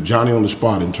have been Johnny on the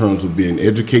spot in terms of being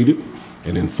educated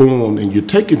and informed, and you're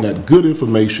taking that good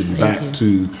information back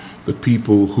to the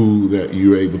people that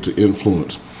you're able to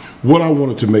influence. What I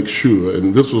wanted to make sure,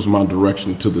 and this was my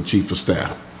direction to the Chief of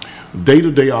Staff,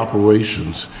 day-to-day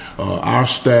operations, our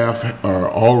staff are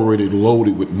already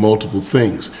loaded with multiple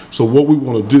things. So what we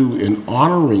want to do in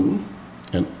honoring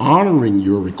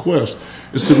your request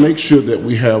is to make sure that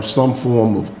we have some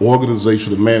form of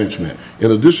organizational management.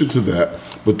 In addition to that,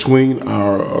 between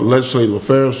our legislative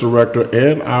affairs director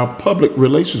and our public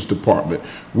relations department,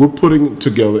 we're putting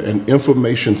together an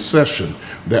information session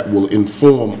that will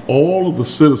inform all of the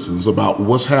citizens about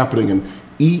what's happening in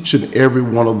each and every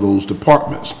one of those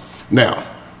departments. Now,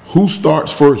 who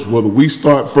starts first, whether we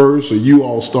start first or you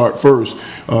all start first,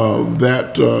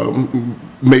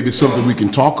 maybe something we can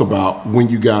talk about when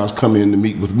you guys come in to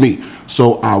meet with me.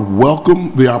 So I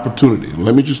welcome the opportunity.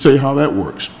 Let me just tell you how that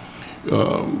works.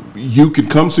 You can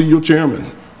come see your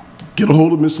chairman, get a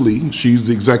hold of Ms. Lee. She's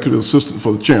the executive assistant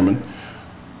for the chairman.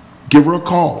 Give her a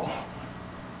call.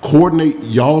 Coordinate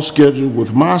y'all's schedule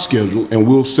with my schedule, and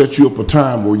we'll set you up a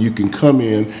time where you can come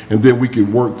in, and then we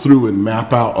can work through and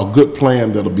map out a good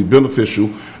plan that'll be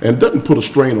beneficial and doesn't put a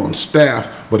strain on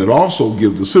staff, but it also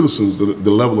gives the citizens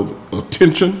the level of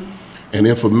attention and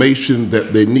information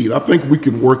that they need. I think we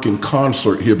can work in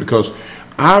concert here, because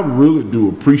I really do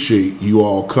appreciate you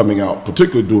all coming out,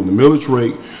 particularly during the millage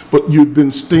rate, but you've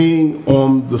been staying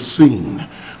on the scene.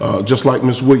 Just like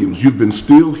Ms. Williams, you've been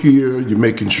still here, you're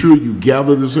making sure you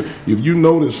gather this. If you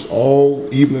notice all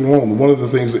evening long, one of the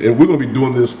things, and we're going to be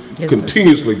doing this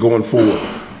continuously going forward,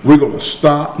 we're going to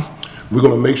stop, we're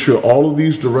going to make sure all of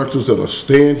these directors that are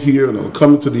staying here and are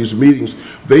coming to these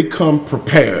meetings, they come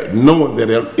prepared, knowing that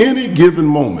at any given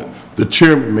moment, the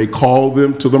chairman may call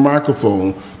them to the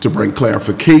microphone to bring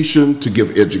clarification, to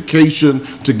give education,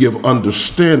 to give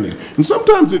understanding. And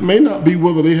sometimes it may not be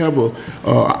whether they have a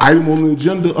item on the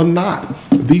agenda or not.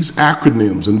 These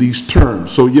acronyms and these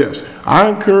terms. So yes, I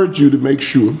encourage you to make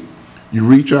sure you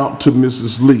reach out to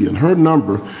Mrs. Lee, and her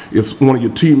number, if one of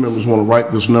your team members want to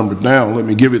write this number down, let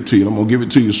me give it to you. I'm going to give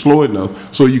it to you slow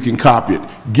enough so you can copy it.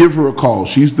 Give her a call.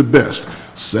 She's the best.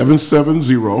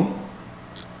 770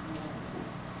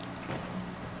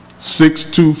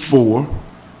 624.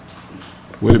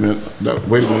 Wait a minute,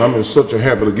 I'm in such a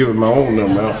habit of giving my own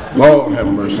number out. Lord have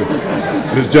mercy.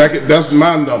 Miss Jacket, that's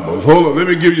my number. Hold on, let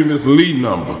me give you Miss Lee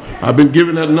number. I've been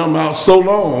giving that number out so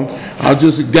long, I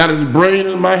just got it brain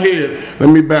in my head.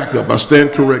 Let me back up, I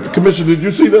stand corrected. Commissioner, did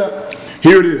you see that?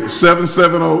 Here it is,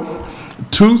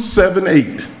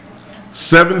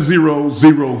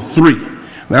 770-278-7003.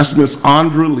 That's Miss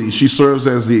Andra Lee. She serves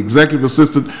as the executive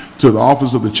assistant to the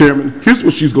office of the chairman. Here's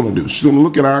what she's going to do. She's going to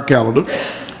look at our calendar,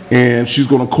 and she's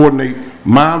going to coordinate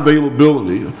my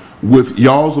availability with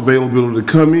y'all's availability to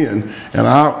come in. And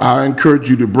I encourage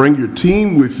you to bring your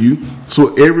team with you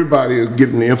so everybody is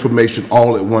getting the information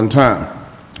all at one time.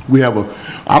 We have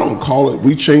I don't call it,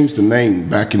 we changed the name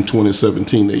back in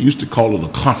 2017. They used to call it a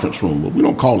conference room, but we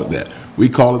don't call it that. We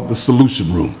call it the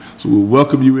solution room. So we'll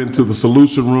welcome you into the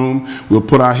solution room. We'll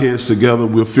put our heads together.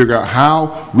 We'll figure out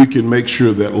how we can make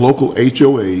sure that local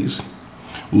HOAs,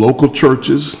 local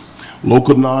churches,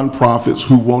 local nonprofits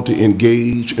who want to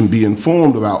engage and be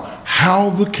informed about how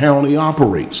the county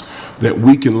operates, that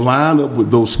we can line up with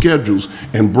those schedules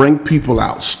and bring people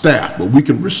out, staff, but we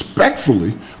can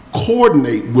respectfully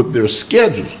coordinate with their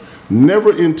schedules.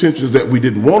 Never intentions that we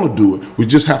didn't want to do it. We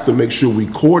just have to make sure we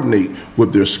coordinate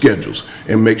with their schedules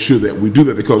and make sure that we do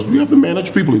that, because we have to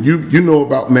manage people. And you know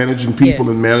about managing people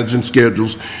and managing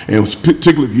schedules, and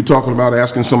particularly if you're talking about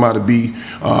asking somebody to be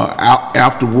out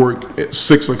after work at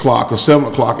 6 o'clock or 7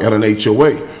 o'clock at an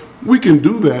HOA. We can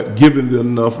do that given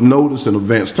them enough notice and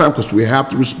advance time, because we have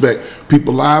to respect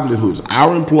people's livelihoods.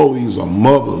 Our employees are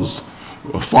mothers,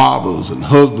 fathers and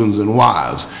husbands and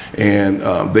wives, and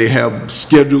they have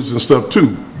schedules and stuff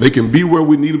too. They can be where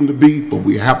we need them to be, but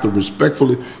we have to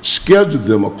respectfully schedule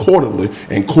them accordingly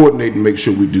and coordinate and make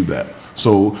sure we do that.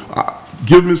 So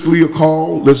give Ms. Lee a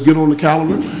call, let's get on the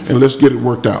calendar and let's get it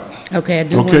worked out. Okay, I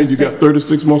do okay, you got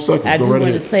 36 more seconds. I Go do right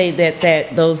want ahead. to say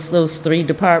that those three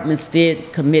departments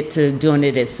did commit to doing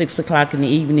it at 6 o'clock in the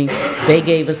evening. They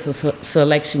gave us a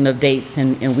selection of dates,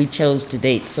 and we chose the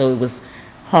date, so it was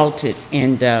halted.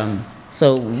 And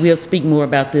so we'll speak more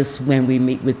about this when we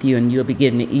meet with you, and you'll be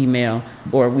getting an email,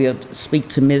 or we'll speak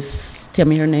to Miss, tell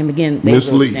me her name again.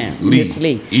 Miss Lee. Miss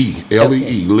Lee.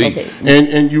 E-L-E-E, Lee. Okay.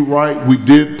 And you're right, we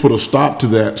did put a stop to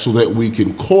that so that we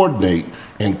can coordinate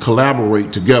and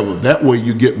collaborate together. That way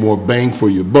you get more bang for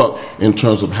your buck in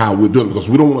terms of how we're doing it, because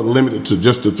we don't want to limit it to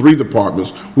just the 3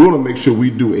 departments. We want to make sure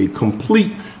we do a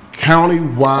complete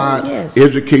county-wide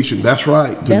education. That's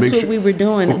right. That's what we were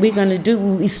doing. We're going to do,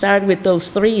 we started with those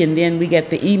 3, and then we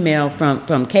got the email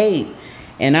from Kate,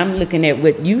 and I'm looking at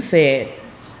what you said,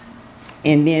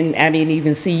 and then I didn't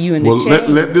even see you in the chat. Well,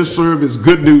 let this serve as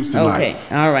good news tonight.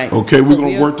 Okay, all right. Okay, so we're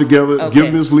going to work together. Okay.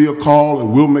 Give Ms. Lee a call,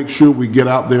 and we'll make sure we get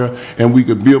out there and we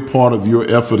could be a part of your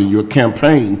effort and your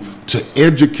campaign to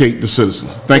educate the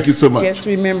citizens. Thank you so much. Just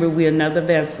remember, we're another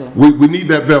vessel. We need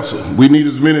that vessel. We need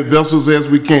as many vessels as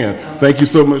we can. Thank you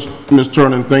so much, Ms.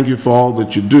 Turner, and thank you for all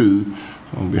that you do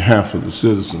on behalf of the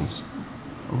citizens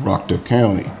of Rockdale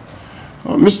County.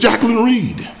 Ms. Jacqueline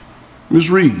Reed. Ms.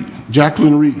 Reed,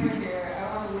 Jacqueline Reed.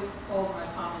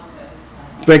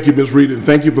 Thank you, Ms. Reed, and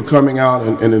thank you for coming out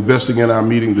and investing in our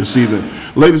meeting this evening.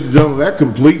 Ladies and gentlemen, that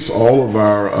completes all of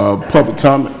our public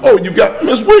comment. Oh, you've got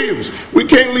Ms. Williams. We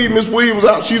can't leave Ms. Williams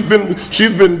out. She's been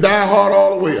die hard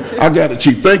all the way. I got it,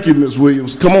 Chief. Thank you, Ms.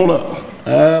 Williams. Come on up.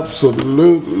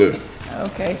 Absolutely.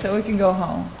 Okay, so we can go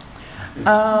home.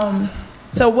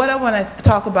 So what I want to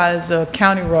talk about is the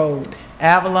county road,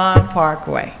 Avalon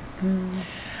Parkway.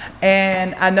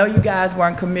 And I know you guys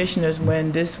weren't commissioners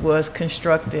when this was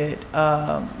constructed,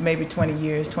 maybe 21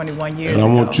 years ago. And I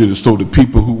want you to, so the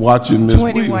people who watching Ms.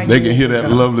 Williams, they can hear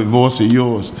that lovely voice of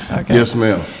yours. Okay. Yes,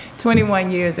 ma'am. 21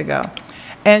 years ago.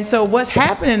 And so what's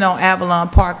happening on Avalon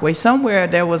Parkway, somewhere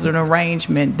there was an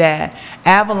arrangement that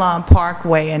Avalon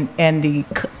Parkway and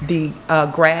the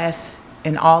grass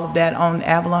and all of that on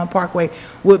Avalon Parkway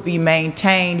would be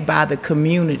maintained by the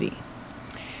community.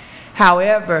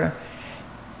 However,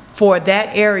 for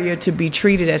that area to be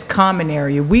treated as common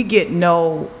area, we get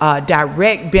no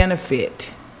direct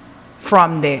benefit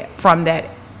from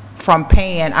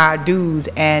paying our dues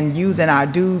and using our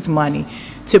dues money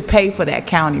to pay for that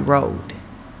county road.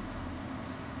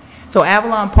 So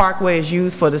Avalon Parkway is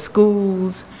used for the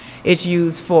schools, it's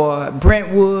used for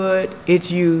Brentwood,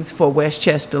 it's used for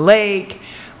Westchester Lake,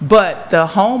 but the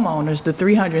homeowners, the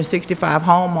 365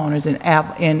 homeowners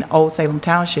in Old Salem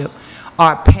Township,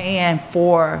 are paying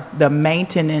for the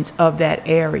maintenance of that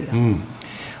area.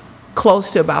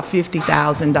 Close to about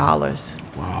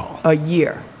 $50,000 wow. a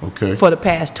year for the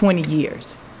past 20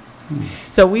 years.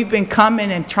 So we've been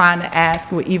coming and trying to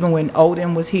ask, even when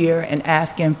Odin was here, and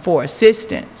asking for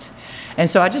assistance. And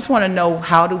so I just want to know,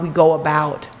 how do we go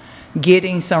about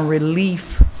getting some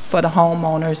relief for the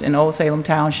homeowners in Old Salem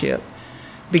Township?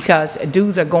 Because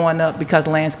dues are going up, because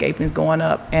landscaping is going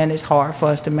up, and it's hard for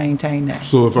us to maintain that.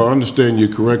 So if I understand you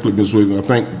correctly, Ms. Williams, I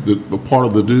think that a part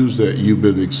of the dues that you've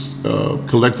been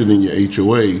collecting in your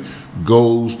HOA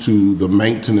goes to the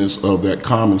maintenance of that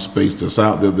common space that's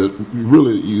out there that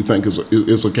really you think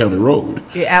is a county road.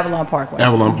 Yeah, Avalon Parkway.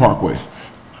 Avalon Parkway.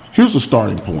 Here's a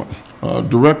starting point.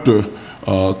 Director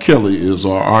Kelly is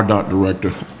our RDOT director.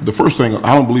 The first thing,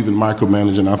 I don't believe in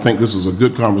micromanaging. I think this is a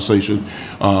good conversation.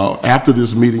 After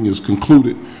this meeting is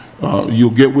concluded,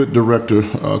 you'll get with Director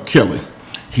Kelly.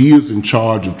 He is in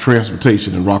charge of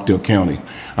transportation in Rockdale County.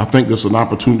 I think there's an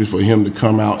opportunity for him to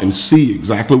come out and see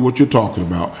exactly what you're talking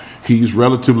about. He's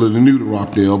relatively new to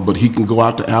Rockdale, but he can go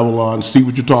out to Avalon, see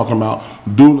what you're talking about,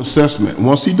 do an assessment.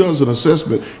 Once he does an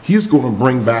assessment, he's going to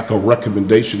bring back a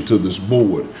recommendation to this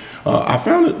board. I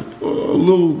found it a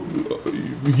little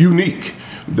unique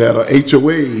that a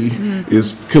HOA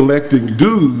is collecting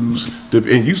dues,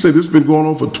 and you said this has been going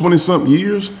on for 20-something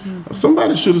years?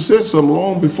 Somebody should have said something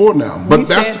long before now. But We've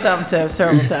said something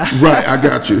several times. Right, I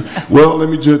got you. Well, let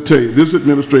me just tell you, this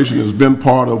administration has been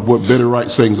part of what Betty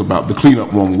Wright sings about, the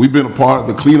cleanup woman. We've been a part of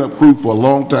the cleanup crew for a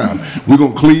long time. We're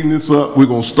going to clean this up. We're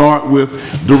going to start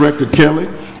with Director Kelly.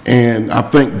 And I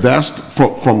think that's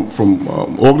from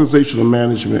organizational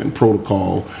management and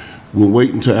protocol. We'll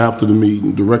wait until after the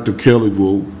meeting. Director Kelly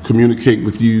will communicate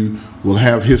with you. We'll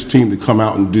have his team to come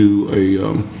out and do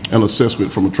an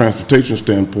assessment from a transportation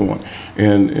standpoint.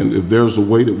 And if there's a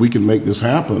way that we can make this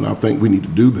happen, I think we need to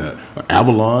do that.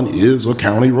 Avalon is a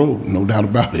county road, no doubt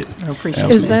about it. I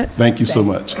appreciate it. Thank you so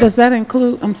much. Does that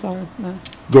include, I'm sorry. No.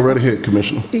 Go right ahead,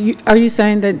 Commissioner. Are you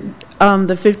saying that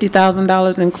the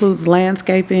 $50,000 includes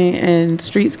landscaping and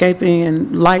streetscaping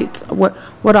and lights?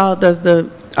 What all does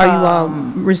are you all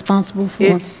responsible for?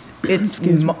 It's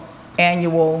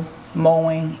annual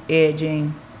mowing,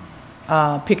 edging,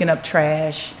 picking up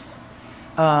trash.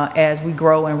 As we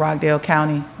grow in Rockdale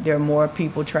County, there are more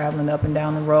people traveling up and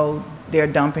down the road. They're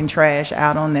dumping trash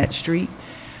out on that street.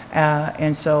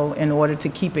 And so in order to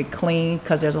keep it clean,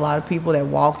 because there's a lot of people that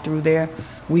walk through there,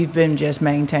 we've been just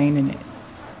maintaining it.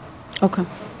 Okay,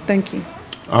 thank you.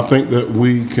 I think that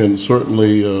we can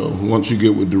certainly, once you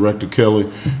get with Director Kelly,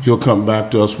 he'll come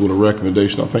back to us with a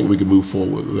recommendation. I think we can move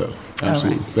forward with that.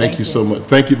 Absolutely. Right. Thank you so much.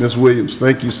 Thank you, Ms. Williams.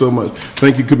 Thank you so much.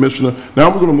 Thank you, Commissioner. Now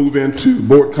we're going to move into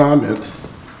board comment.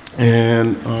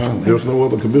 And there's no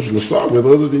other commissioner to start with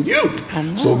other than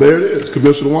you. So there it is,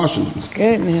 Commissioner Washington.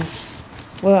 Goodness.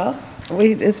 Well,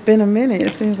 it's been a minute.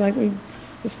 It seems like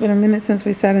it's been a minute since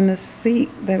we sat in this seat,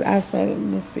 that I've sat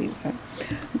in this seat. So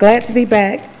glad to be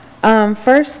back.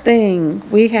 First thing,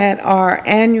 we had our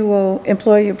annual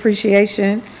employee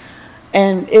appreciation,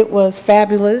 and it was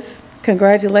fabulous.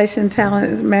 Congratulations,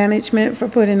 talent management, for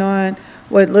putting on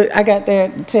I got there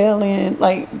at the tail end,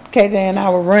 like KJ and I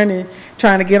were running,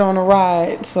 trying to get on a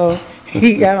ride. So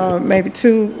he got on maybe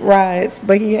 2 rides,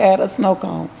 but he had a snow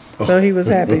cone, so he was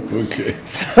happy. Okay.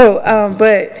 So,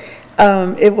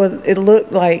 it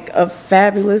looked like a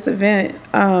fabulous event,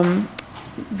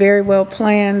 very well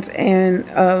planned, and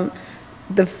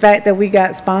the fact that we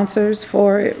got sponsors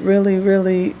for it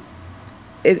really,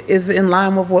 it is in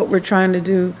line with what we're trying to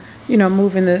do,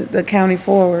 moving the county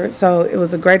forward. So it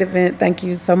was a great event. Thank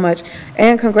you so much.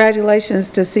 And congratulations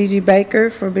to C.G. Baker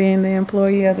for being the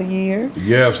Employee of the Year.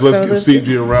 Yes, let's give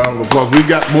C.G. a round of applause. We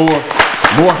got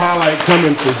more highlight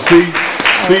coming for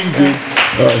C.G.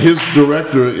 His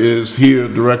director is here,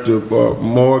 Director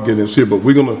Morgan is here, but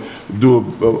we're going to do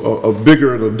a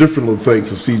bigger and a different little thing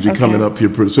for CG coming up here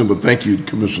pretty soon. But thank you,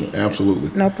 Commissioner. Absolutely.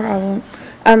 No problem.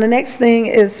 The next thing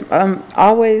is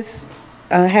always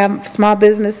have small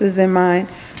businesses in mind.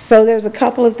 So there's a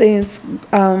couple of things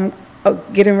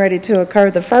getting ready to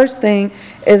occur. The first thing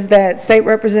is that State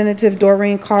Representative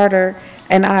Doreen Carter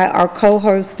and I are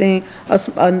co-hosting a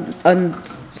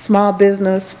small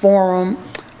business forum,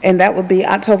 and that will be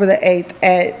October the 8th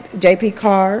at JP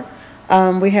Carr.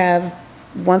 We have,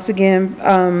 once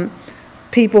again,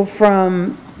 people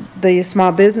from the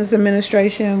Small Business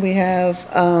Administration. We have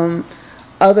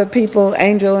other people,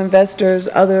 angel investors,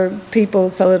 other people.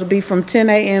 So it'll be from 10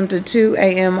 a.m. to 2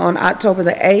 a.m. on October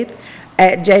the 8th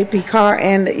at JP Carr,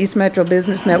 and the East Metro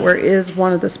Business Network is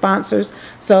one of the sponsors.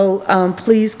 So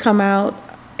please come out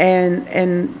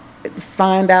and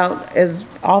find out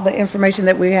all the information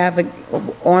that we have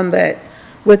on that,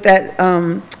 with that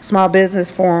small business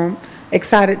forum.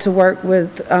 Excited to work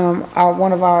with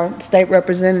one of our state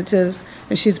representatives,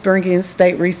 and she's bringing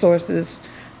state resources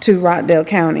to Rockdale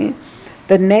County.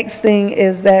 The next thing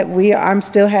is that I'm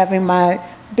still having my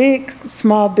big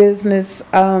small business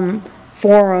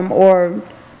forum or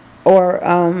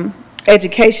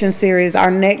education series.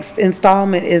 Our next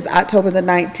installment is October the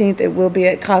 19th. It will be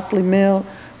at Costley Mill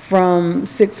from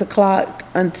 6 o'clock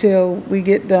until we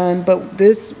get done. But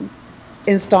this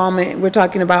installment, we're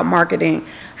talking about marketing,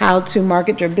 how to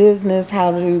market your business,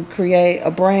 how to create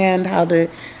a brand, how to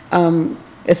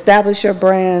establish your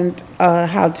brand,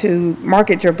 how to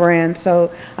market your brand.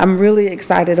 So I'm really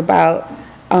excited about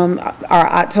our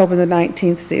October the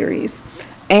 19th series.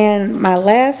 And my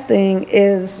last thing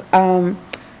is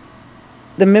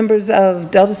the members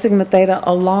of Delta Sigma Theta,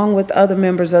 along with other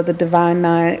members of the Divine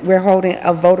Nine, we're holding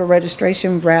a voter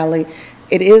registration rally.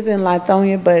 It is in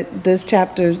Lithonia, but this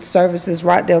chapter services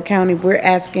Rockdale County.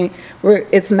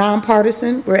 It's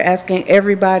nonpartisan. We're asking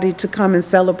everybody to come and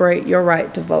celebrate your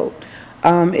right to vote.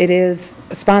 It is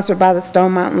sponsored by the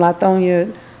Stone Mountain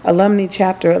Lithonia alumni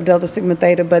chapter of Delta Sigma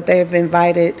Theta, but they have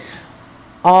invited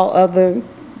all other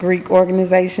Greek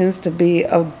organizations to be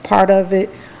a part of it.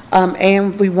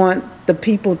 And we want the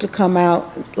people to come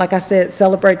out, like I said,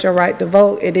 celebrate your right to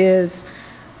vote. It is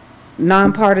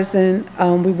nonpartisan.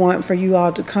 We want for you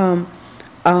all to come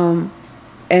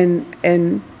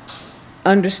and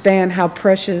understand how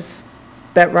precious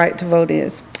that right to vote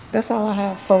is. That's all I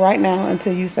have for right now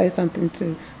until you say something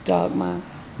to jog my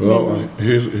memory.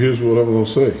 Here's what I'm going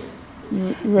to say.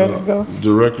 You ready to go?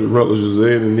 Director Rutledge, is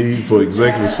there any need for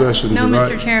executive session tonight? No,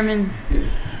 Mr. Chairman.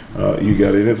 You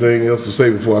got anything else to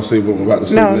say before I say what I'm about to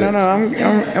say next? No,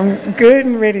 I'm good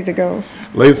and ready to go.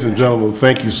 Ladies and gentlemen,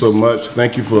 thank you so much.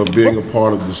 Thank you for being a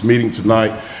part of this meeting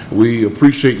tonight. We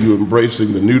appreciate you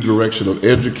embracing the new direction of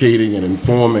educating and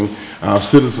informing our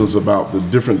citizens about the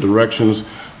different directions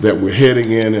that we're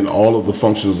heading in all of the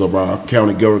functions of our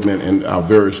county government and our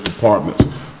various departments.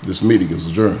 This meeting is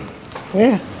adjourned.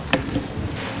 Yeah.